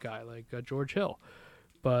bench guy like George Hill.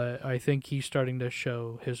 But I think he's starting to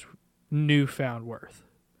show his newfound worth.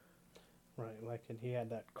 Right, and he had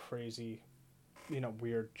that crazy,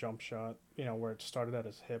 weird jump shot, where it started at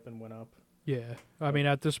his hip and went up. Yeah,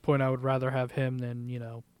 at this point, I would rather have him than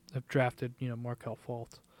have drafted Markelle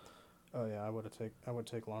Fultz. Oh yeah, I would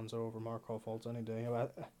take Lonzo over Markelle Fultz any day.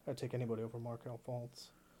 I'd take anybody over Markelle Fultz.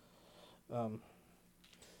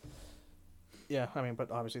 Yeah, I mean, but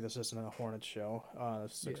obviously this isn't a Hornets show.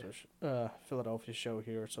 Sixers, Philadelphia show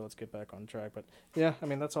here, so let's get back on track. But yeah, I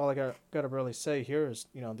mean, that's all I got to really say here is,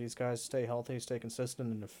 these guys stay healthy, stay consistent,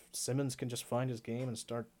 and if Simmons can just find his game and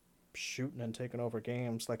start shooting and taking over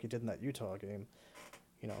games like he did in that Utah game,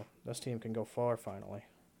 this team can go far finally,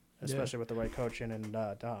 especially with the right coaching and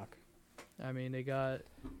Doc. I mean, they got,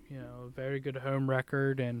 a very good home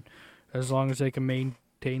record, and as long as they can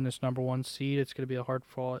maintain this number 1 seed, it's going to be a hard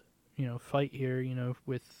fought, fight here,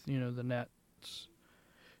 with, the Nets.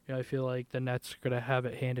 I feel like the Nets are going to have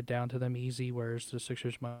it handed down to them easy, whereas the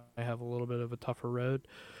Sixers might have a little bit of a tougher road,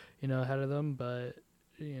 ahead of them. But,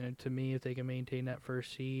 to me, if they can maintain that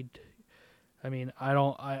first seed, I mean, I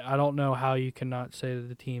don't know how you cannot say that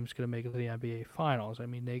the team's going to make it to the NBA Finals. I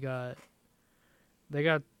mean, they got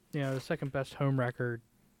the second best home record,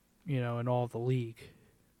 in all of the league.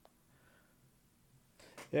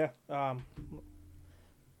 Yeah.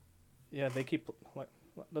 Yeah, they keep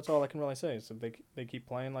that's all I can really say. So they keep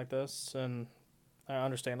playing like this, and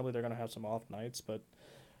understandably they're going to have some off nights, but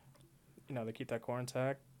they keep that core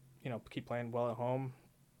intact. Keep playing well at home,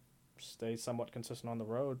 stay somewhat consistent on the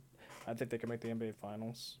road. I think they can make the NBA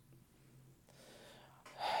Finals.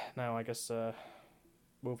 Now, I guess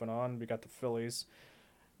moving on, we got the Phillies.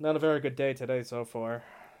 Not a very good day today so far.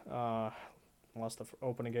 Lost the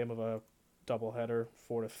opening game of a doubleheader,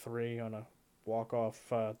 4-3 on a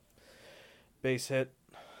walk-off base hit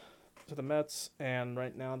to the Mets, and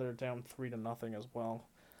right now they're down 3-0 as well.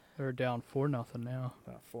 They're down 4-0 now.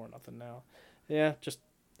 4-0 now. Yeah, just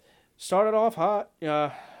started off hot. We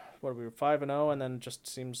were 5-0, and then just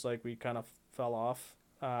seems like we kind of fell off.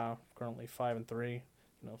 Currently 5-3.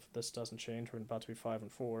 If this doesn't change, we're about to be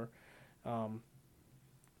 5-4.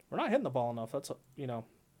 We're not hitting the ball enough. That's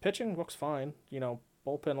pitching looks fine.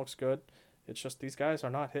 Bullpen looks good. It's just these guys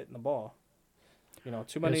are not hitting the ball.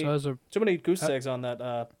 Too many goose eggs on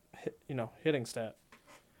that. Hitting stat.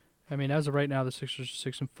 I mean, as of right now, the Sixers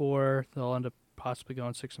are 6-4. They'll end up possibly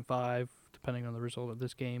going 6-5, depending on the result of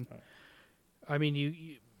this game. Right. I mean,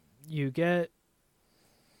 you get,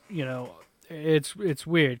 it's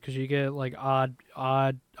weird because you get like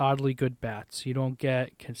oddly good bats. You don't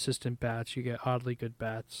get consistent bats. You get oddly good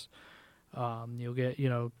bats. You'll get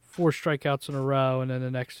 4 strikeouts in a row, and then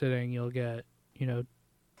the next inning you'll get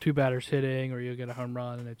 2 batters hitting, or you'll get a home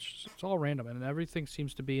run, and it's all random, and everything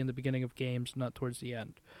seems to be in the beginning of games, not towards the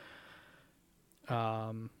end.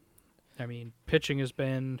 I mean, pitching has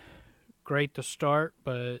been great to start,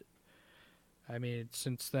 but I mean,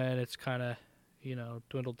 since then it's kind of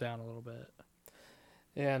dwindled down a little bit.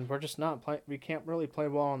 And we're just not play. We can't really play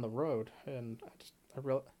well on the road, and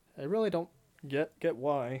I really don't get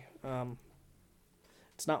why.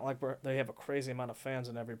 It's not like they have a crazy amount of fans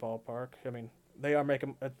in every ballpark. I mean, they are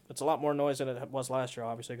making it's a lot more noise than it was last year,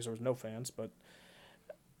 obviously, because there was no fans. But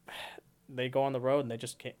they go on the road and they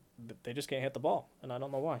just can't hit the ball, and I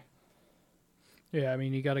don't know why. Yeah, I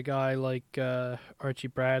mean, you got a guy like Archie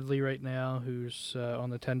Bradley right now who's on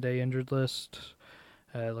the 10-day injured list.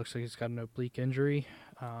 It looks like he's got an oblique injury.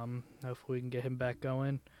 Hopefully we can get him back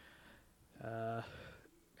going. I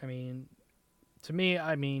mean, to me,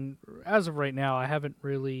 as of right now, I haven't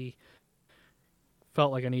really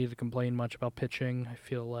felt like I needed to complain much about pitching. I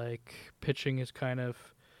feel like pitching is kind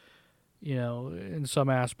of, in some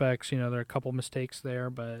aspects, there are a couple mistakes there,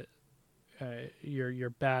 but your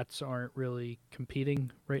bats aren't really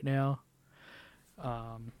competing right now.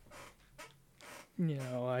 I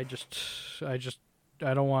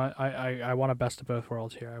don't want. I want a best of both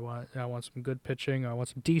worlds here. I want some good pitching. I want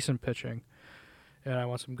some decent pitching, and I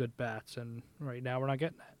want some good bats. And right now we're not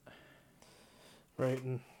getting that. Right,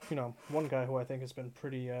 and one guy who I think has been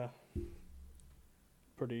pretty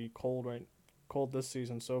cold this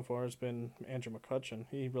season so far has been Andrew McCutchen.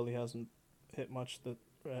 He really hasn't hit much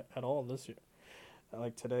at all this year.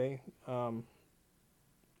 Like today, in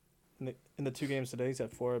the 2 games today, he's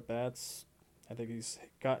had 4 at bats. I think he's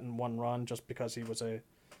gotten 1 run just because he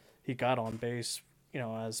got on base,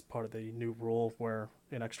 as part of the new rule where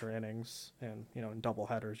in extra innings and in double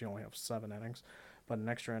headers you only have 7 innings, but in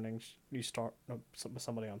extra innings you start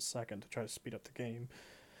somebody on second to try to speed up the game.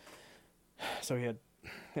 So he had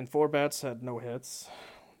in 4 bats had no hits.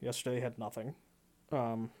 Yesterday he had nothing.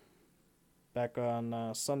 Back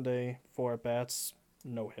on Sunday, 4 at bats,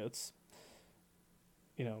 no hits.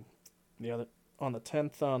 On the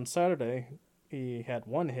 10th on Saturday, he had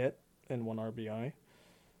 1 hit and 1 RBI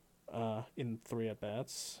in 3 at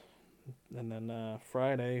bats, and then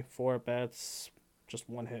Friday, 4 at bats, just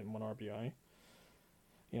 1 hit and 1 RBI.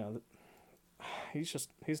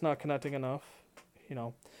 He's not connecting enough.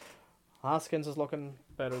 Hoskins is looking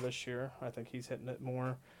better this year. I think he's hitting it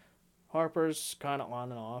more. Harper's kind of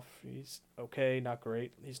on and off. He's okay, not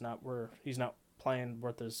great. He's not playing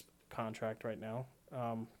worth his contract right now.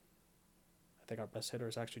 I think our best hitter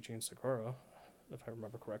is actually Gene Segura, if I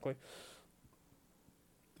remember correctly.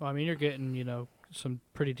 Well, I mean, you're getting, some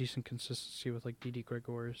pretty decent consistency with, like, Didi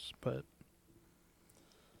Gregorius, but...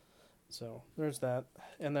 So, there's that.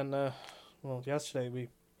 And then, yesterday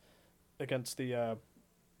against the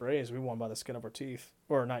Braves, we won by the skin of our teeth.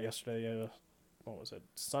 Or not yesterday, what was it?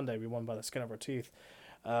 Sunday, we won by the skin of our teeth.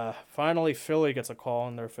 Finally, Philly gets a call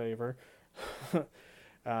in their favor.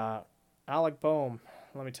 Alec Boehm,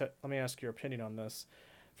 let me ask your opinion on this.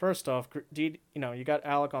 First off, you got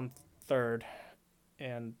Alec on third,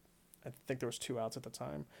 and I think there was 2 outs at the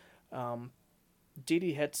time.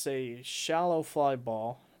 Didi hits a shallow fly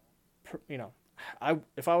ball.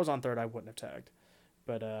 If I was on third, I wouldn't have tagged,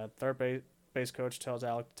 but third base coach tells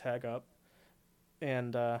Alec to tag up,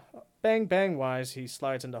 and bang bang wise, he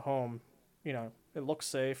slides into home. It looks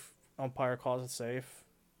safe. Umpire calls it safe.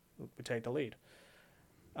 We take the lead.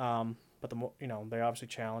 But they obviously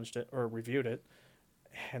challenged it or reviewed it,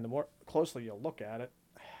 and the more closely you look at it,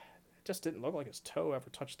 it just didn't look like his toe ever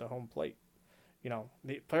touched the home plate.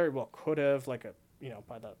 The very well could have, by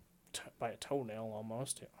a toenail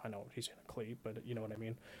almost. I know he's in a cleat, but you know what I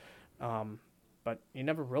mean. But you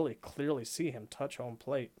never really clearly see him touch home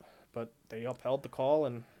plate. But they upheld the call,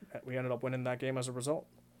 and we ended up winning that game as a result.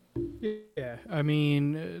 Yeah, I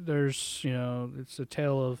mean, there's, it's a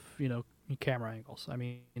tale of, camera angles. I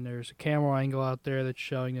mean, there's a camera angle out there that's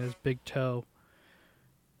showing that his big toe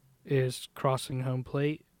is crossing home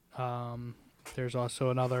plate. There's also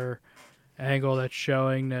another angle that's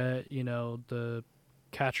showing that, the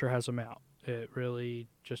catcher has him out. It really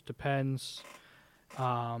just depends.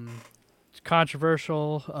 It's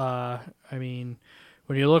controversial. I mean,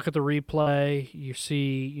 when you look at the replay, you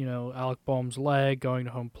see, Alec Boehm's leg going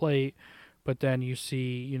to home plate, but then you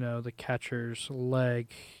see, the catcher's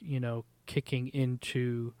leg, kicking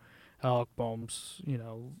into Alec Boehm's,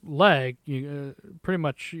 leg, pretty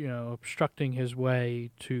much, obstructing his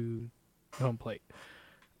way to home plate.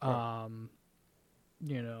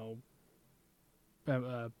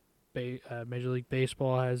 Major League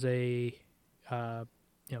Baseball has a,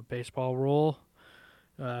 baseball rule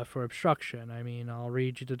for obstruction. I mean, I'll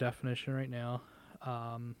read you the definition right now,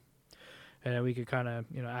 and then we could kind of,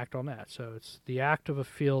 act on that. So it's the act of a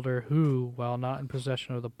fielder who, while not in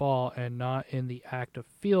possession of the ball and not in the act of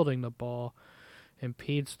fielding the ball,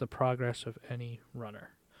 impedes the progress of any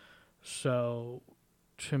runner. So,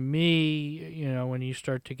 to me, when you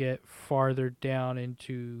start to get farther down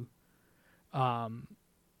into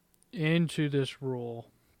this rule,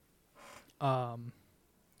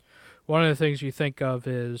 one of the things you think of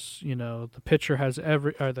is, the catcher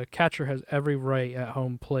has every right at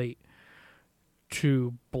home plate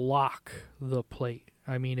to block the plate.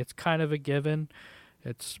 I mean, it's kind of a given.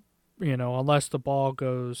 It's, unless the ball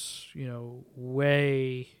goes,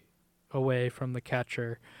 way away from the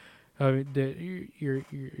catcher.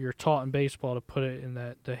 You're taught in baseball to put it in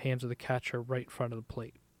the hands of the catcher right in front of the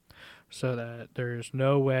plate, so that there's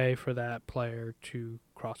no way for that player to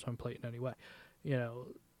cross home plate in any way.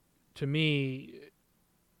 To me,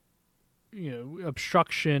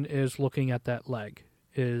 obstruction is looking at that leg,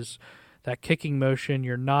 is that kicking motion.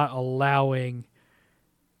 You're not allowing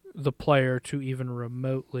the player to even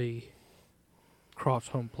remotely cross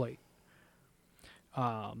home plate.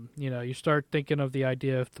 You start thinking of the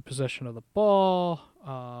idea of the possession of the ball,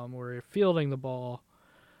 or you're fielding the ball.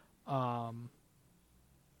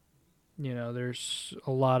 There's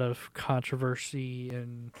a lot of controversy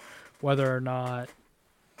in whether or not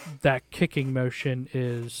that kicking motion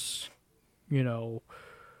is,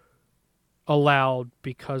 allowed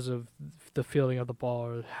because of the fielding of the ball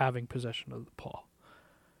or having possession of the ball.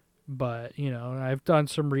 But, I've done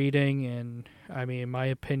some reading, and, I mean, my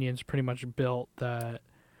opinion's pretty much built that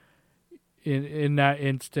in that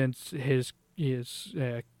instance, his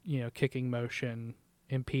kicking motion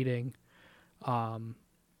impeding, the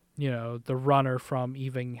runner from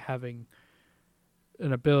even having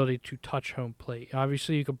an ability to touch home plate.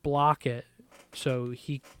 Obviously, you could block it, so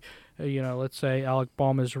he, let's say Alec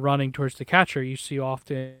Boehm is running towards the catcher. You see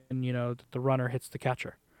often, that the runner hits the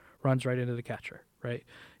catcher, runs right into the catcher, right?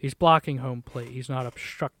 He's blocking home plate. He's not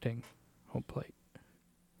obstructing home plate.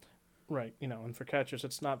 Right, and for catchers,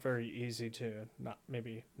 it's not very easy to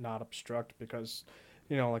not obstruct because,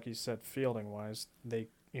 like you said, fielding-wise, they,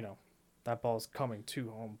 that ball's coming to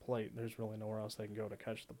home plate. There's really nowhere else they can go to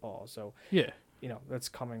catch the ball. So, yeah, that's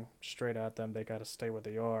coming straight at them. They got to stay where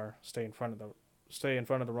they are, stay in front of the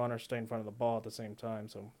runner, stay in front of the ball at the same time.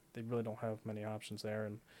 So they really don't have many options there.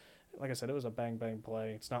 And like I said, it was a bang bang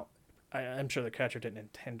play. It's not I'm sure the catcher didn't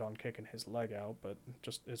intend on kicking his leg out, but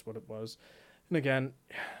just is what it was. And again,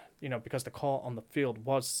 because the call on the field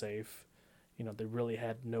was safe, they really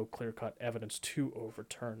had no clear-cut evidence to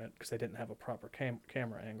overturn it because they didn't have a proper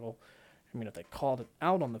camera angle. I mean, if they called it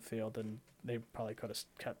out on the field, then they probably could have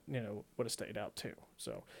kept, would have stayed out too.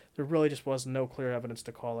 So there really just was no clear evidence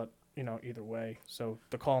to call it, either way. So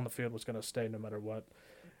the call on the field was going to stay no matter what.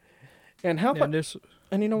 And how about this?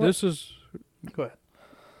 And you know what? This is Go ahead.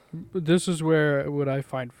 This is where what I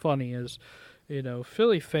find funny is,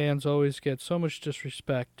 Philly fans always get so much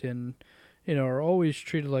disrespect and, are always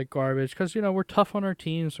treated like garbage because, we're tough on our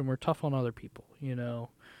teams and we're tough on other people.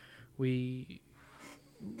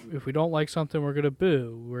 If we don't like something, we're gonna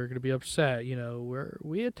boo. We're gonna be upset.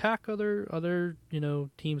 We attack other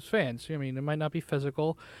teams' fans. I mean, it might not be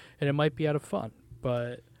physical, and it might be out of fun,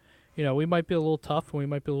 but we might be a little tough and we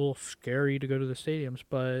might be a little scary to go to the stadiums.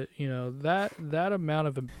 But that amount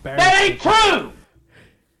of embarrassment. That ain't true.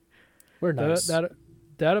 We're nice.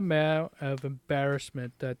 That amount of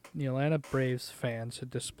embarrassment that the Atlanta Braves fans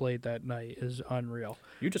had displayed that night is unreal.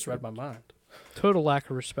 You just read my mind. Total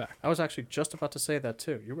lack of respect. I was actually just about to say that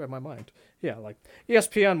too. You read my mind. Yeah, like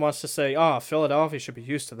ESPN wants to say, Philadelphia should be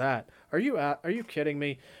used to that. Are you kidding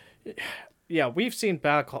me? Yeah, we've seen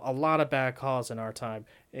a lot of bad calls in our time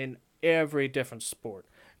in every different sport.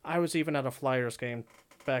 I was even at a Flyers game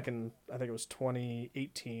back in, I think it was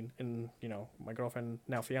 2018, and my girlfriend,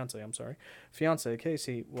 now fiance,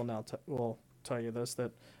 Casey will tell you this,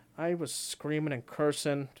 that I was screaming and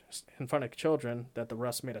cursing in front of children that the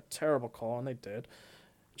refs made a terrible call, and they did.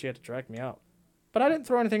 She had to drag me out. But I didn't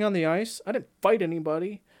throw anything on the ice. I didn't fight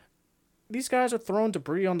anybody. These guys are throwing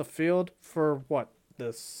debris on the field for what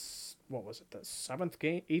was it, the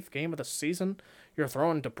 8th game of the season? You're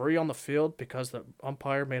throwing debris on the field because the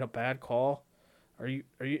umpire made a bad call? Are you?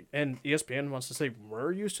 And ESPN wants to say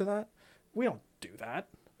we're used to that? We don't do that.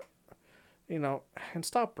 And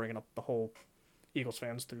stop bringing up the whole Eagles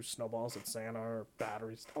fans threw snowballs at Santa or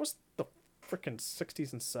batteries. That was the freaking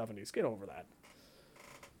 60s and 70s. Get over that.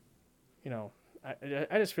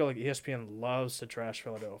 I just feel like ESPN loves to trash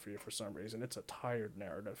Philadelphia for some reason. It's a tired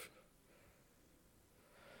narrative.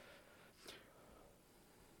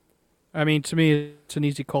 I mean, to me, it's an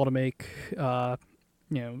easy call to make.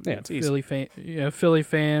 It's Philly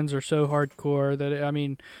fans are so hardcore that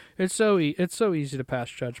it's so easy to pass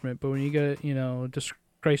judgment. But when you get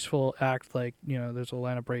disgraceful act like there's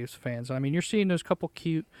Atlanta Braves fans. I mean, you're seeing those couple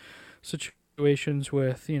cute situations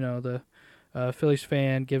with the Phillies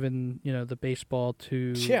fan giving the baseball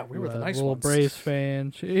to we were the nice little ones. Braves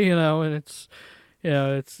fans. And it's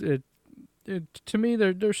to me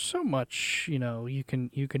there's so much you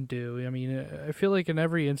can do. I mean, I feel like in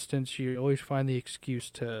every instance you always find the excuse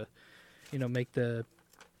to make the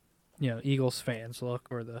Eagles fans look,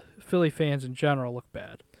 or the Philly fans in general, look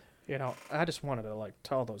bad. I just wanted to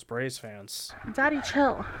tell those Braves fans, Daddy,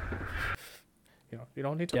 chill. You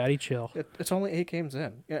don't need to. Daddy, chill. It's only 8 games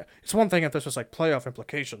in. Yeah, it's one thing if this was playoff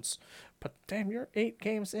implications, but damn, you're 8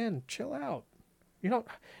 games in. Chill out.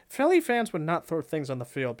 Philly fans would not throw things on the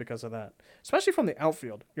field because of that, especially from the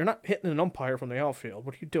outfield. You're not hitting an umpire from the outfield.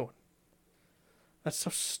 What are you doing? That's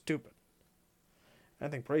so stupid. I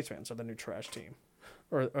think Braves fans are the new trash team,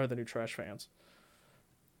 or the new trash fans.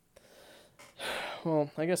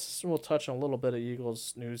 Well, I guess we'll touch on a little bit of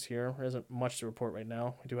Eagles news here. There isn't much to report right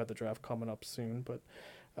now. We do have the draft coming up soon, but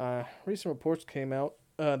recent reports came out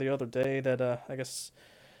the other day that I guess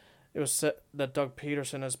it was said that Doug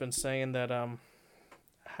Peterson has been saying that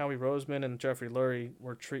Howie Roseman and Jeffrey Lurie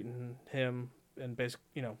were treating him and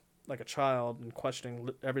basically, like a child and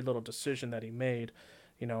questioning every little decision that he made,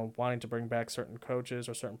 wanting to bring back certain coaches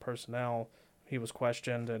or certain personnel. He was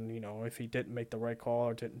questioned, and if he didn't make the right call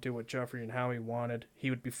or didn't do what Jeffrey and Howie wanted, he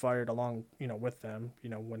would be fired along with them.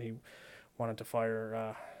 When he wanted to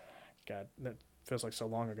fire, God, that feels like so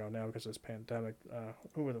long ago now because of this pandemic.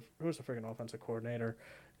 Who was the freaking offensive coordinator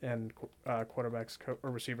and quarterbacks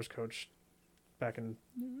or receivers coach back in?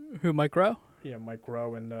 Who, Mike Rowe? Yeah, Mike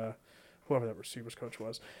Rowe and whoever that receivers coach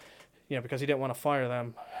was. Because he didn't want to fire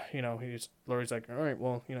them. Lurie's like, all right,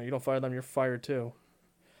 well, you don't fire them, you're fired too.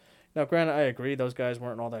 Now, granted, I agree those guys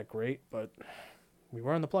weren't all that great, but we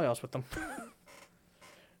were in the playoffs with them.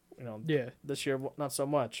 Yeah. This year, not so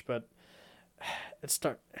much, but it's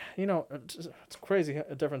crazy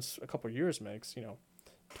a difference a couple of years makes.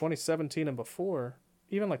 2017 and before,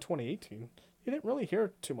 even 2018, you didn't really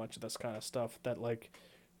hear too much of this kind of stuff that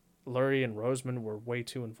Lurie and Roseman were way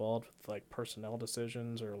too involved with personnel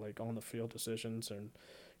decisions or on the field decisions and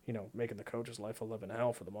making the coach's life a living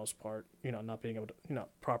hell for the most part, not being able to,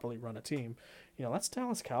 properly run a team. That's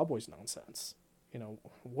Dallas Cowboys nonsense.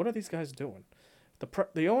 what are these guys doing?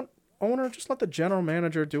 The owner, just let the general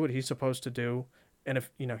manager do what he's supposed to do, and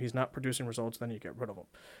if he's not producing results, then you get rid of him.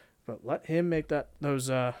 But let him make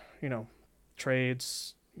those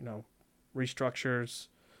trades, restructures.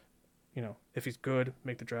 If he's good,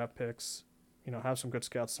 make the draft picks. Have some good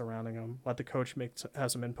scouts surrounding him. Let the coach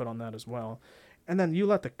have some input on that as well. And then you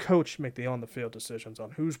let the coach make the on-the-field decisions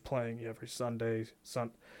on who's playing every Sunday,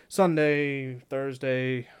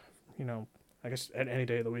 Thursday, I guess at any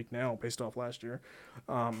day of the week now based off last year.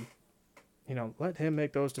 Let him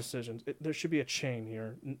make those decisions. There should be a chain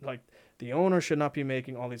here. Like, the owner should not be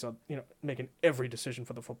making all these, making every decision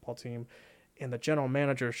for the football team. And the general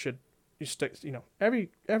manager should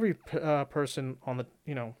every person on the,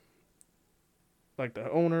 like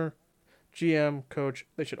the owner, GM, coach,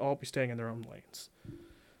 they should all be staying in their own lanes.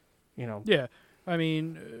 Yeah. I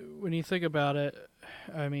mean, when you think about it,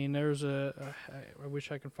 I mean, there's I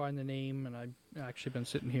wish I could find the name, and I've actually been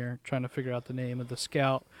sitting here trying to figure out the name of the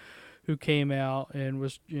scout who came out and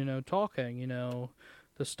was, talking,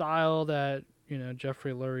 the style that,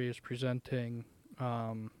 Jeffrey Lurie is presenting,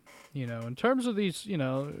 in terms of these,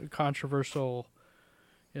 controversial,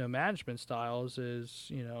 management styles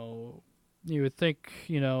is, you would think,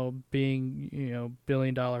 being,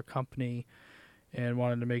 billion-dollar company and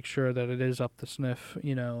wanting to make sure that it is up to sniff,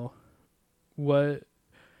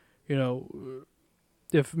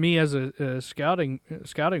 if me as a scouting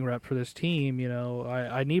rep for this team,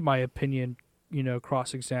 I need my opinion,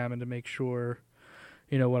 cross-examined to make sure,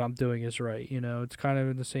 what I'm doing is right. It's kind of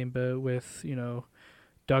in the same boat with,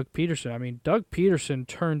 Doug Peterson. I mean, Doug Peterson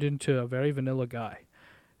turned into a very vanilla guy.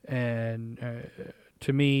 And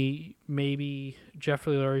to me, maybe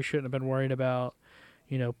Jeffrey Lurie shouldn't have been worried about,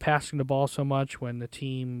 passing the ball so much when the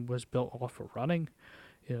team was built off of running.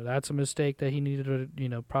 That's a mistake that he needed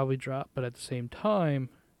to, probably drop. But at the same time,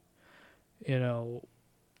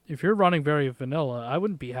 if you're running very vanilla, I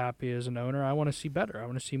wouldn't be happy as an owner. I want to see better. I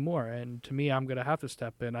want to see more. And to me, I'm going to have to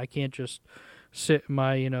step in. I can't just sit in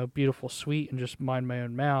my, beautiful suite and just mind my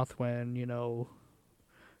own mouth when,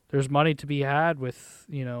 there's money to be had with,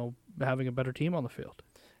 having a better team on the field.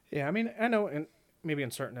 Yeah, I mean, I know, and maybe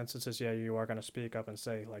in certain instances, yeah, you are going to speak up and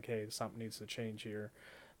say, like, hey, something needs to change here.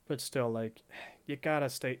 But still, like, you got to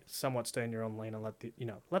stay in your own lane and let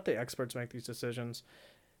the experts make these decisions.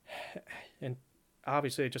 And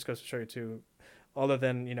obviously, it just goes to show you, too, other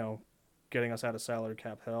than, getting us out of salary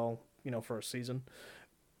cap hell, for a season,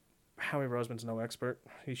 Howie Roseman's no expert.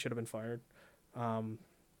 He should have been fired.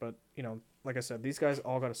 But, like I said, these guys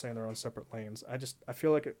all got to stay in their own separate lanes. I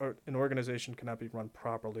feel like an organization cannot be run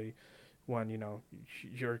properly when,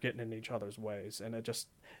 you're getting in each other's ways. And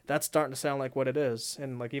that's starting to sound like what it is.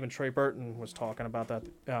 And, like, even Trey Burton was talking about that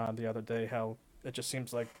the other day, how it just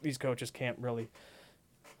seems like these coaches can't really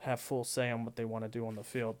have full say on what they want to do on the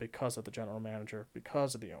field because of the general manager,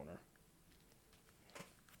 because of the owner.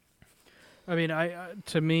 I mean,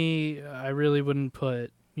 to me, I really wouldn't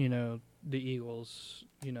put, the Eagles,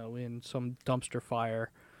 in some dumpster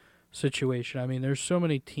fire situation. I mean, there's so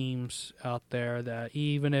many teams out there that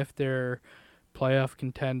even if they're playoff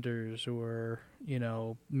contenders or,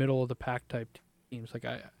 middle of the pack type teams, like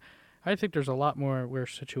I think there's a lot more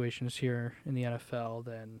worse situations here in the NFL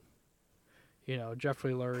than,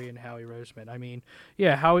 Jeffrey Lurie and Howie Roseman. I mean,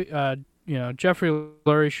 yeah, Jeffrey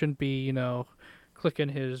Lurie shouldn't be, clicking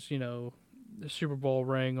his, the Super Bowl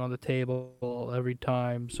ring on the table every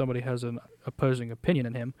time somebody has an opposing opinion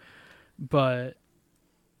in him. But,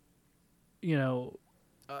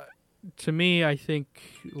 to me, I think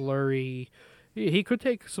Lurie, he could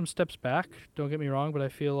take some steps back, don't get me wrong, but I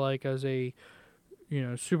feel like as a,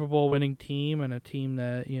 Super Bowl winning team and a team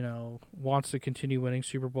that, wants to continue winning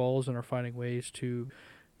Super Bowls and are finding ways to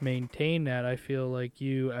maintain that, I feel like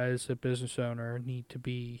you as a business owner need to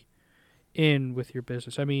be in with your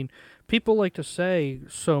business. I mean, people like to say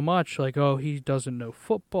so much like, oh, he doesn't know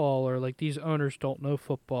football, or like these owners don't know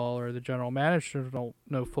football, or the general managers don't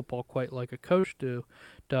know football quite like a coach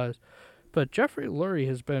does. But Jeffrey Lurie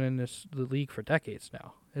has been in the league for decades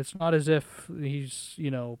now. It's not as if he's,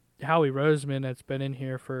 Howie Roseman that's been in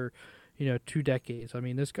here for, 2 decades. I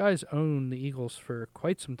mean, this guy's owned the Eagles for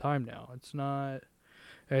quite some time now. It's not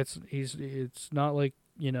like,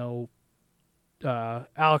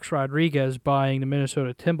 Alex Rodriguez buying the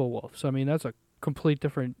Minnesota Timberwolves. I mean, that's a complete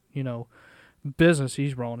different, business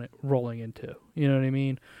he's rolling into. You know what I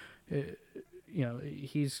mean?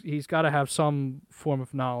 He's got to have some form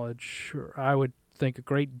of knowledge, or I would think a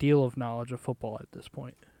great deal of knowledge of football at this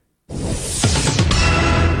point.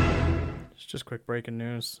 It's just quick breaking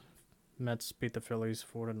news. Mets beat the Phillies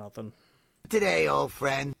 4-0. Today, old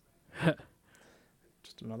friend.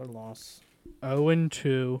 Just another loss.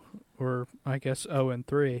 0-2, or I guess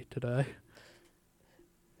 0-3 today.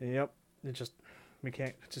 Yep. It just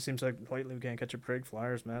seems like lately we can't catch a break.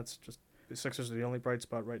 Flyers, Mets, just the Sixers are the only bright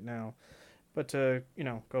spot right now. But to,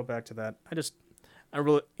 go back to that, I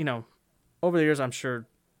really, over the years, I'm sure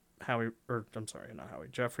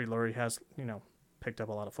Jeffrey Lurie has, picked up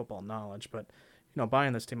a lot of football knowledge, but,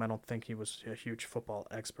 buying this team, I don't think he was a huge football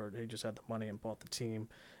expert. He just had the money and bought the team.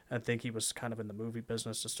 I think he was kind of in the movie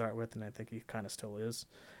business to start with, and I think he kind of still is.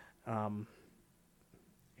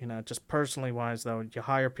 Just personally wise, though, you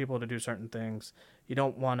hire people to do certain things. You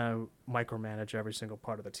don't want to micromanage every single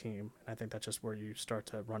part of the team. And I think that's just where you start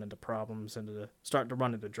to run into problems and start to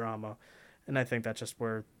run into drama. And I think that's just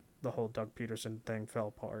where the whole Doug Peterson thing fell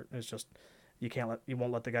apart. It's just you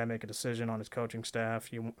won't let the guy make a decision on his coaching staff.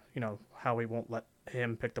 How he won't let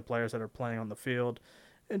him pick the players that are playing on the field.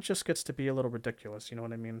 It just gets to be a little ridiculous. You know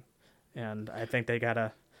what I mean? And I think they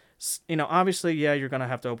gotta. Obviously, yeah, you're going to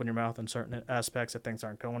have to open your mouth in certain aspects if things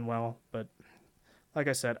aren't going well. But like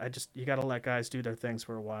I said, you got to let guys do their things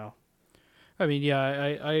for a while. I mean, yeah,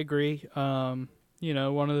 I agree. One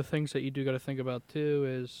of the things that you do got to think about, too,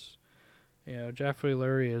 is, Jeffrey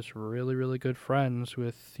Lurie is really, really good friends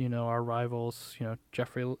with, our rivals,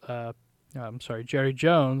 Jerry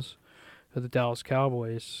Jones of the Dallas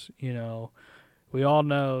Cowboys. We all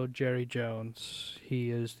know Jerry Jones.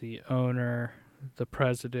 He is the owner, the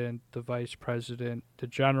president, the vice president, the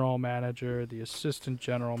general manager, the assistant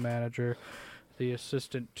general manager, the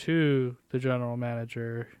assistant to the general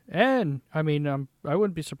manager. And, I mean, I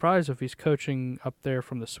wouldn't be surprised if he's coaching up there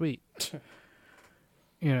from the suite.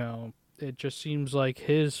 It just seems like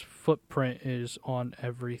his footprint is on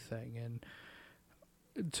everything. And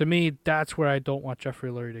to me, that's where I don't want Jeffrey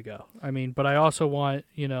Lurie to go. I mean, but I also want,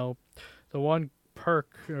 the one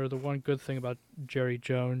perk or the one good thing about Jerry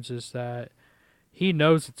Jones is that he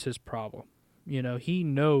knows it's his problem. He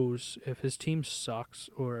knows if his team sucks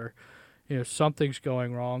or, something's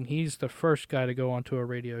going wrong, he's the first guy to go onto a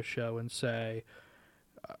radio show and say,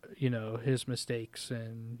 his mistakes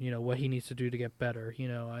and, what he needs to do to get better.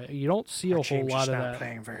 You don't see a whole lot of that.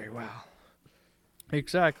 Playing very well.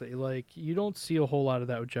 Exactly. Like, you don't see a whole lot of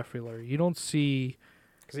that with Jeffrey Lurie. You don't see...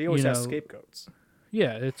 Because he always has scapegoats.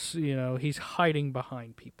 Yeah, it's, he's hiding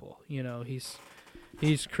behind people.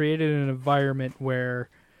 He's created an environment where,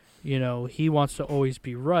 he wants to always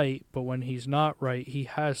be right, but when he's not right, he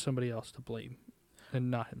has somebody else to blame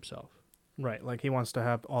and not himself. Right, like he wants to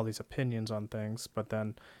have all these opinions on things, but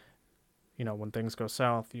then, when things go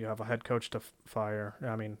south, you have a head coach to fire.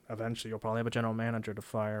 I mean, eventually you'll probably have a general manager to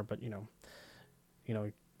fire, but,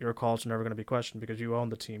 your calls are never going to be questioned because you own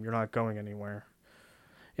the team. You're not going anywhere.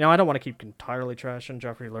 I don't want to keep entirely trashing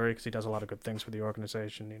Jeffrey Lurie because he does a lot of good things for the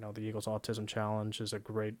organization. The Eagles Autism Challenge is a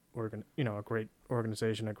great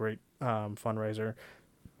organization, a great fundraiser.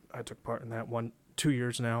 I took part in that 2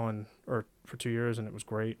 years now, for 2 years, and it was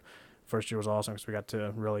great. First year was awesome because we got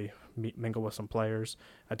to really mingle with some players.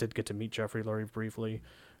 I did get to meet Jeffrey Lurie briefly.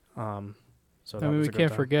 We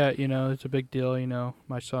can't forget, it's a big deal.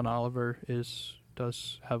 My son Oliver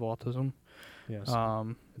does have autism. Yes,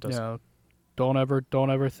 it does. Don't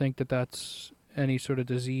ever think that that's any sort of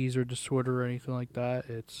disease or disorder or anything like that.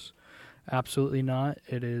 It's absolutely not.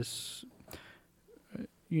 It is.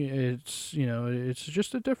 It's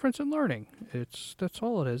just a difference in learning. That's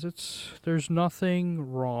all it is. There's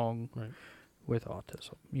nothing wrong with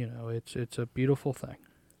autism. It's a beautiful thing.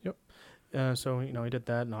 Yep. So he did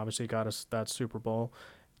that, and obviously got us that Super Bowl.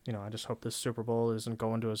 I just hope this Super Bowl isn't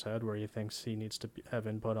going to his head where he thinks he needs to have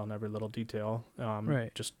input on every little detail.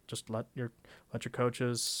 Right. Just let your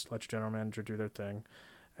coaches, let your general manager do their thing.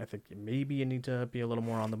 I think maybe you need to be a little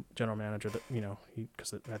more on the general manager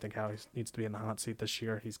because I think how he needs to be in the hot seat this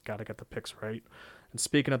year. He's got to get the picks right. And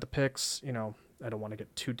speaking of the picks, I don't want to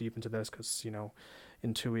get too deep into this because,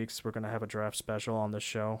 in 2 weeks we're going to have a draft special on this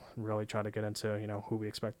show and really try to get into, who we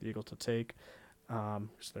expect the Eagles to take.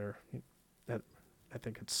 I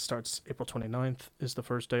think it starts April 29th is the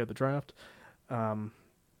first day of the draft.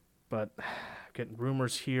 But getting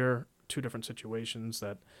rumors here, two different situations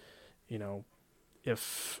that,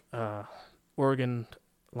 if Oregon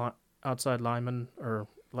outside lineman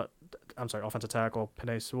offensive tackle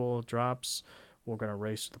Penei Sewell drops, we're going to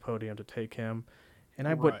race to the podium to take him. And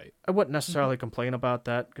I wouldn't necessarily complain about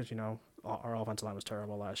that because, our offensive line was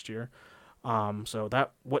terrible last year. So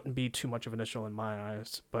that wouldn't be too much of an issue in my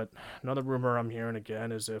eyes. But another rumor I'm hearing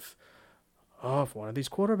again is if one of these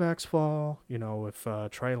quarterbacks fall, if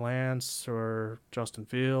Trey Lance or Justin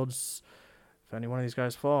Fields, if any one of these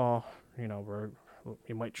guys fall,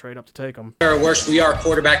 we might trade up to take them. Or worse, we are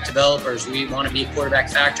quarterback developers. We want to be a quarterback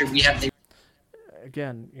factory. We have the...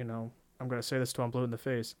 Again, I'm going to say this till I'm blue in the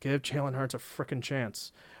face. Give Jalen Hurts a freaking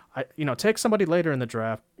chance. Take somebody later in the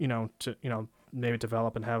draft, to maybe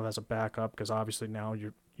develop and have as a backup, because obviously now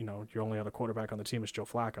your only other quarterback on the team is Joe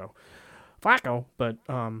Flacco. But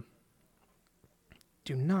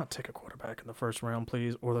do not take a quarterback in the first round,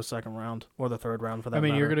 please, or the second round, or the third round for that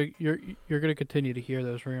matter. you're gonna continue to hear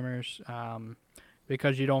those rumors,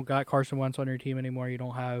 because you don't got Carson Wentz on your team anymore. You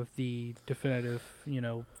don't have the definitive,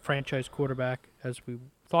 franchise quarterback as we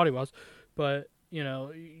thought he was, but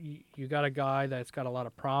you got a guy that's got a lot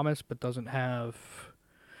of promise, but doesn't have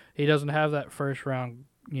that first round,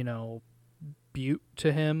 butte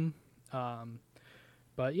to him.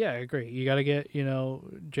 But yeah, I agree. You got to get,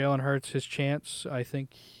 Jalen Hurts his chance. I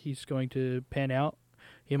think he's going to pan out.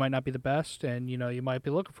 He might not be the best, and, you might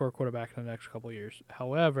be looking for a quarterback in the next couple of years.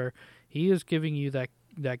 However, he is giving you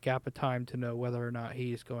that gap of time to know whether or not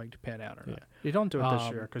he is going to pan out or not. You don't do it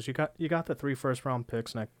this year, because you got the 3 first-round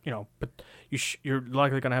picks next, but you're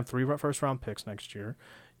likely going to have 3 first-round picks next year.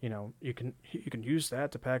 You can use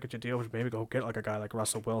that to package a deal, which maybe go get like a guy like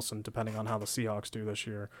Russell Wilson, depending on how the Seahawks do this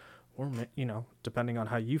year, or depending on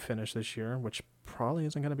how you finish this year, which probably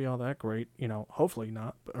isn't going to be all that great. Hopefully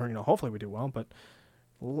not, or hopefully we do well, but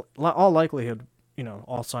all likelihood,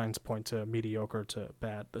 all signs point to mediocre to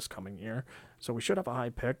bad this coming year. So we should have a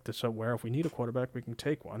high pick, so where if we need a quarterback, we can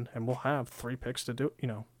take one, and we'll have 3 picks to do.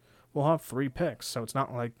 We'll have 3 picks, so it's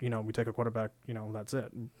not like, we take a quarterback, that's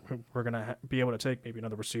it. We're going to be able to take maybe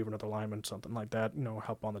another receiver, another lineman, something like that,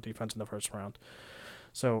 help on the defense in the first round.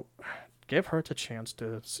 So give Hurts a chance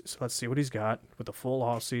let's see what he's got with the full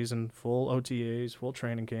offseason, full OTAs, full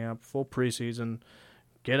training camp, full preseason.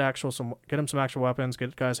 Get him some actual weapons,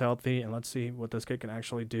 get guys healthy, and let's see what this kid can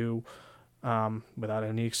actually do without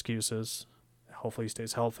any excuses. Hopefully he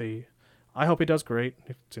stays healthy. I hope he does great.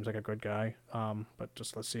 He seems like a good guy. But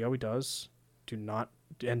just let's see how he does.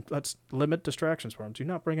 And let's limit distractions for him. Do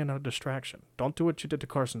not bring in a distraction. Don't do what you did to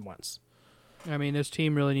Carson Wentz. I mean, this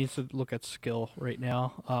team really needs to look at skill right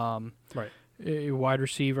now. Right. Wide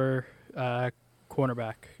receiver,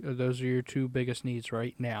 cornerback. Those are your 2 biggest needs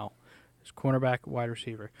right now. It's cornerback, wide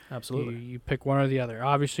receiver. Absolutely. You pick one or the other.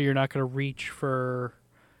 Obviously, you're not going to reach for,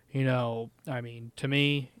 to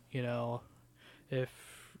me,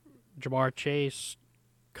 if Jamar Chase,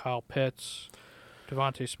 Kyle Pitts,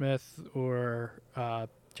 Devontae Smith, or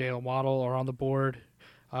Jalen Waddle are on the board.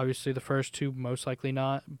 Obviously, the first 2 most likely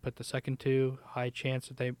not, but the second 2, high chance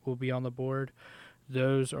that they will be on the board.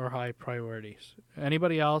 Those are high priorities.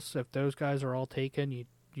 Anybody else, if those guys are all taken,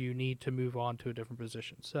 you need to move on to a different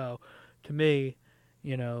position. So, to me,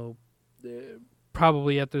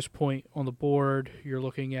 probably at this point on the board, you're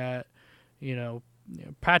looking at,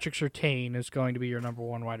 Patrick Surtain is going to be your number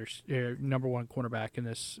one cornerback in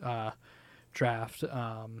this draft.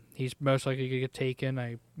 He's most likely going to get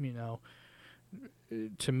taken.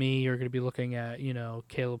 To me, you're going to be looking at,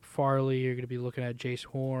 Caleb Farley. You're going to be looking at Jace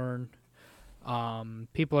Horn.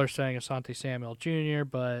 People are saying Asante Samuel Jr.,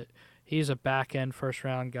 but he's a back-end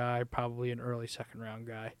first-round guy, probably an early second-round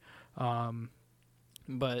guy.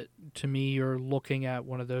 But to me, you're looking at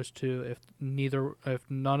one of those 2. If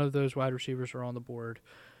none of those wide receivers are on the board,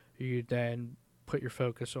 you then put your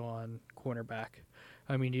focus on cornerback.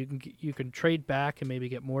 I mean, you can trade back and maybe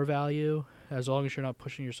get more value as long as you're not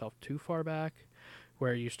pushing yourself too far back,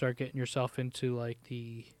 where you start getting yourself into like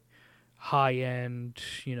the high-end,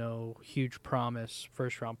 huge promise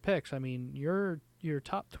first-round picks. I mean, your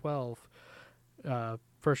top 12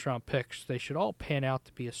 first-round picks, they should all pan out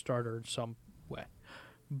to be a starter in some way.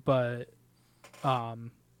 But,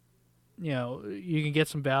 you can get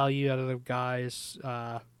some value out of the guys,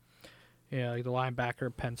 like the linebacker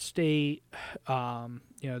at Penn State.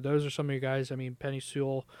 Those are some of your guys. I mean, Penny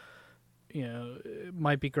Sewell,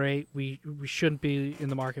 might be great. We shouldn't be in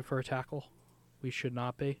the market for a tackle. We should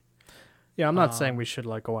not be. Yeah, I'm not saying we should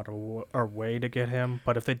go out of our way to get him,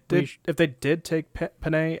 but if they did take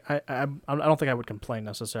Panay, I don't think I would complain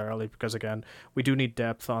necessarily, because again, we do need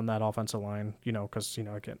depth on that offensive line. Because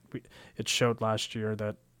again, it showed last year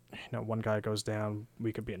that one guy goes down,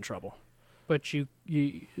 we could be in trouble. But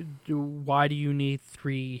why do you need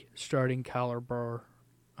 3 starting caliber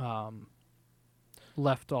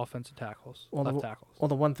left offensive tackles? Tackles. Well,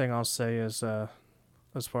 the one thing I'll say is,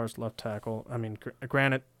 as far as left tackle, I mean,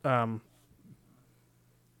 granted.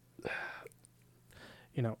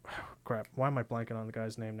 Crap. Why am I blanking on the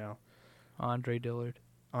guy's name now? Andre Dillard.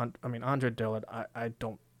 Andre Dillard.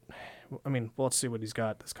 Let's see what he's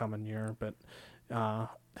got this coming year. But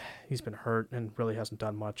he's been hurt and really hasn't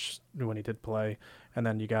done much when he did play. And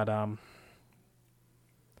then you got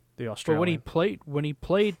the Australian. But when he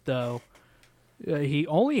played though, He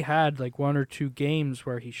only had like one or two games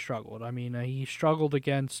where he struggled. I mean, he struggled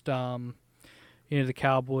against the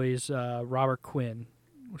Cowboys. Robert Quinn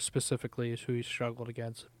specifically is who he struggled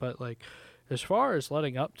against. But like, as far as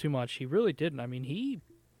letting up too much, he really didn't. I mean, he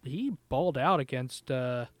balled out against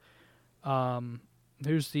who's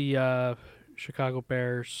the Chicago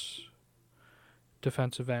Bears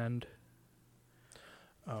defensive end.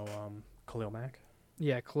 Oh, Khalil Mack.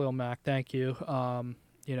 Yeah, Khalil Mack. Thank you.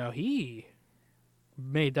 He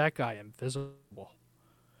made that guy invisible.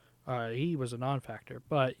 He was a non-factor.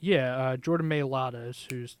 But yeah, Jordan Mailata is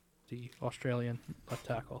who's the Australian left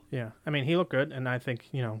tackle. Yeah, I mean, he looked good, and I think,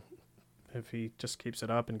 if he just keeps it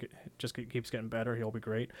up and keeps getting better, he'll be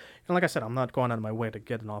great. And like I said, I'm not going out of my way to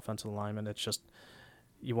get an offensive lineman. It's just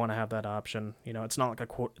you want to have that option. It's not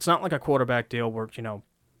like a quarterback deal where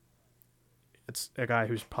it's a guy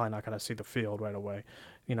who's probably not going to see the field right away.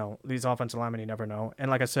 These offensive linemen, you never know. And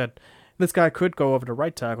like I said, this guy could go over to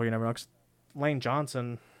right tackle. You never know. 'Cause Lane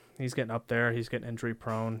Johnson, he's getting up there. He's getting injury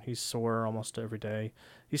prone. He's sore almost every day.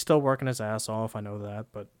 He's still working his ass off. I know that,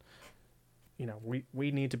 but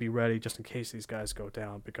we need to be ready just in case these guys go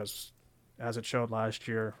down, because as it showed last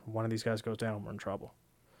year, one of these guys goes down, we're in trouble.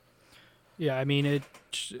 Yeah, I mean,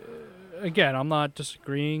 again, I'm not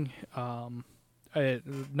disagreeing.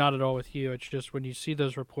 Not at all with you. It's just when you see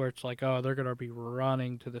those reports like, oh, they're going to be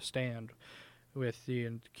running to the stand with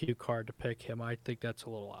the cue card to pick him, I think that's a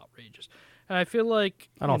little outrageous. And I feel like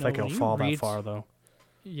I don't think he'll fall that far, though.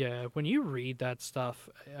 Yeah, when you read that stuff,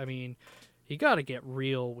 I mean, you got to get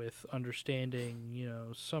real with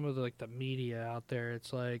understanding, some of the media out there.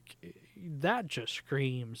 It's like that just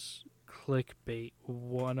screams clickbait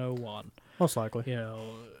 101. Most likely.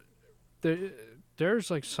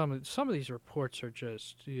 There's like some of these reports are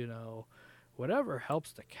just, whatever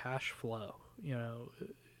helps the cash flow.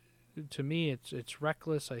 To me, it's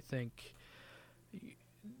reckless. I think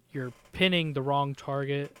you're pinning the wrong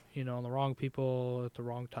target, on the wrong people at the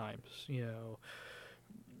wrong times.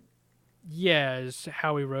 Is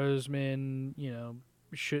Howie Roseman,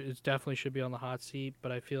 definitely should be on the hot seat,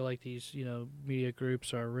 but I feel like these, media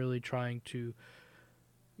groups are really trying to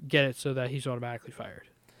get it so that he's automatically fired,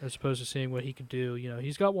 as opposed to seeing what he could do.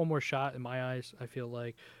 He's got one more shot in my eyes. I feel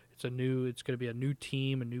like it's going to be a new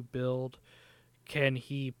team, a new build. Can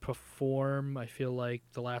he perform? I feel like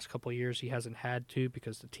the last couple of years he hasn't had to,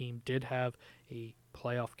 because the team did have a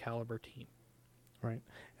playoff caliber team. Right.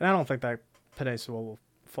 And I don't think that Peninsula will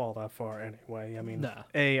fall that far anyway. I mean, nah.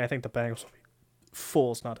 I think the Bengals will be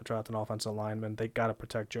fools not to draft an offensive lineman. They got to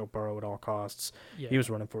protect Joe Burrow at all costs. Yeah. He was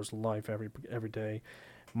running for his life every day.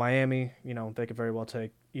 Miami, they could very well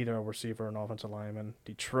take either a receiver or an offensive lineman.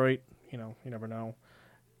 Detroit, you never know.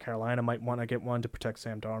 Carolina might want to get one to protect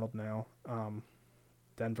Sam Darnold now.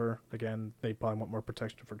 Denver, again, they probably want more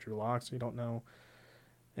protection for Drew Lock, so you don't know.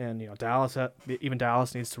 And, Dallas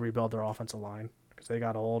needs to rebuild their offensive line because they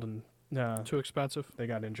got old and too expensive. They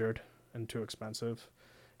got injured and too expensive.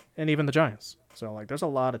 And even the Giants. So, there's a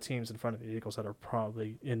lot of teams in front of the Eagles that are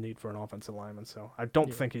probably in need for an offensive lineman. So, I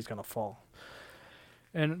don't think he's going to fall.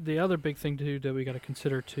 And the other big thing, too, that we got to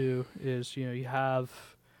consider, too, is, you have,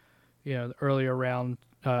 the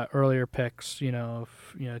earlier picks,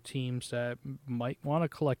 teams that might want to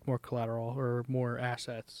collect more collateral or more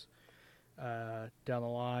assets down the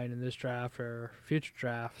line in this draft or future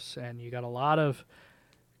drafts. And you got a lot of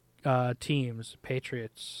teams,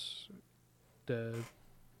 Patriots, the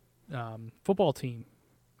football team,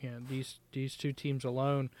 these two teams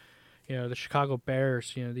alone, the Chicago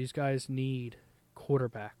Bears, these guys need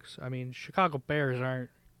quarterbacks. I mean, Chicago Bears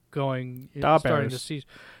aren't starting the season.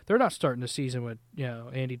 They're not starting the season with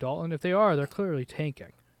Andy Dalton. If they are, they're clearly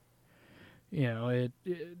tanking. To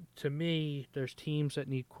me, there's teams that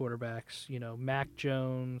need quarterbacks. Mac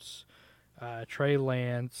Jones, Trey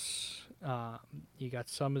Lance. You got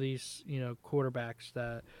some of these quarterbacks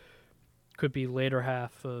that could be later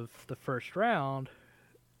half of the first round.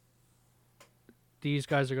 These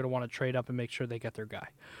guys are going to want to trade up and make sure they get their guy.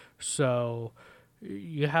 So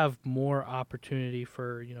you have more opportunity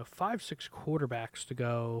for 5-6 quarterbacks to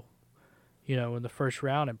go in the first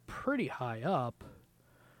round and pretty high up.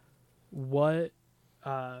 What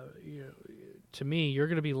to me, you're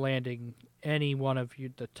going to be landing any one of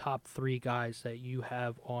the top 3 guys that you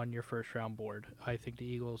have on your first round board. I think the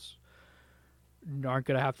Eagles aren't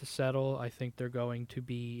going to have to settle. I think they're going to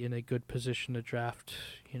be in a good position to draft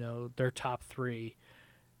their top 3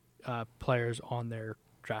 players on their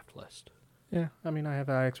draft list. Yeah, I mean, I have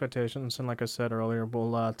high expectations, and like I said earlier,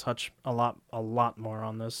 we'll touch a lot more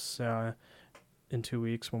on this in 2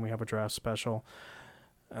 weeks when we have a draft special.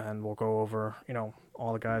 and we'll go over,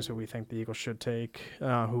 all the guys who we think the Eagles should take,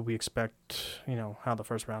 who we expect, how the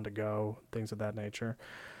first round to go, things of that nature.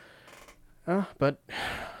 But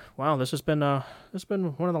wow, this has been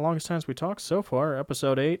one of the longest times we talked so far.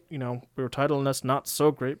 Episode 8, we were titling this not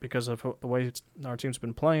so great because of the way our team's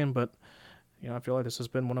been playing, but I feel like this has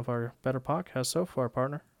been one of our better podcasts so far,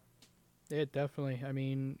 partner. Yeah, definitely. I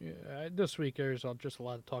mean, this week there's just a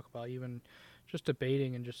lot to talk about, even just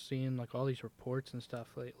debating and just seeing like all these reports and stuff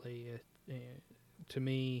lately. To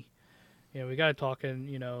me, we got to talk,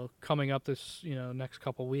 and coming up this next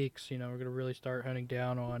couple weeks, we're going to really start heading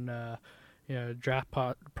down on draft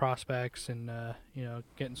prospects and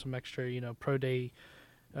getting some extra pro day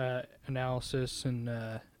analysis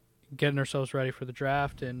and getting ourselves ready for the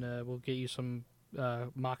draft, and we'll get you some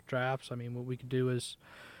mock drafts. I mean, what we could do is,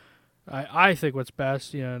 I think what's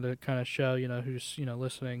best, to kind of show, who's,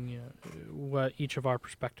 listening, what each of our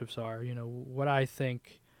perspectives are, what I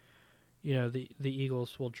think, the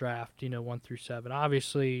Eagles will draft, 1 through 7.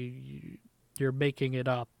 Obviously, you're making it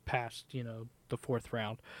up past, the 4th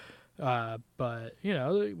round. But,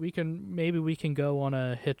 we can go on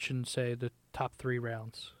a hitch and say the top 3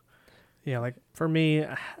 rounds. Yeah, like for me,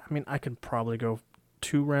 I mean, I could probably go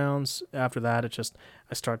 2 rounds. After that, it's just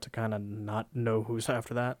I start to kind of not know who's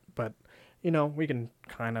after that. But, we can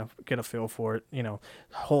kind of get a feel for it.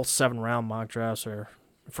 Whole 7-round mock drafts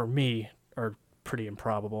for me, are pretty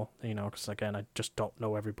improbable, because, again, I just don't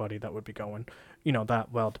know everybody that would be going,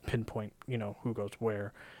 that well to pinpoint, who goes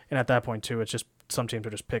where. And at that point, too, it's just some teams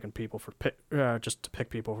are just picking people just to pick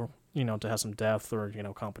people for, to have some depth or,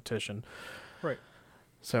 competition. Right.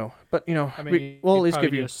 So, but, I mean, we'll at least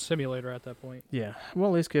give you a simulator at that point. Yeah, we'll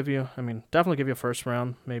at least give you, definitely give you a first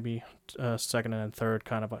round, maybe second and third,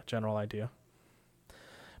 kind of a general idea.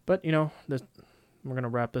 But, we're going to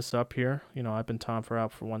wrap this up here. I've been Tom for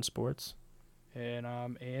Out for One Sports. And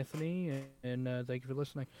I'm Anthony, and thank you for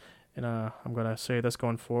listening. And I'm going to say this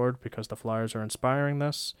going forward because the Flyers are inspiring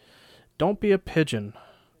this. Don't be a pigeon,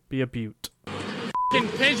 be a beaut. F***ing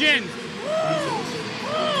pigeon!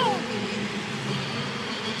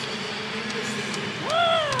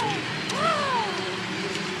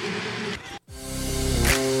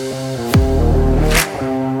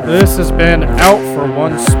 This has been Out for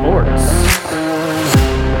One Sports.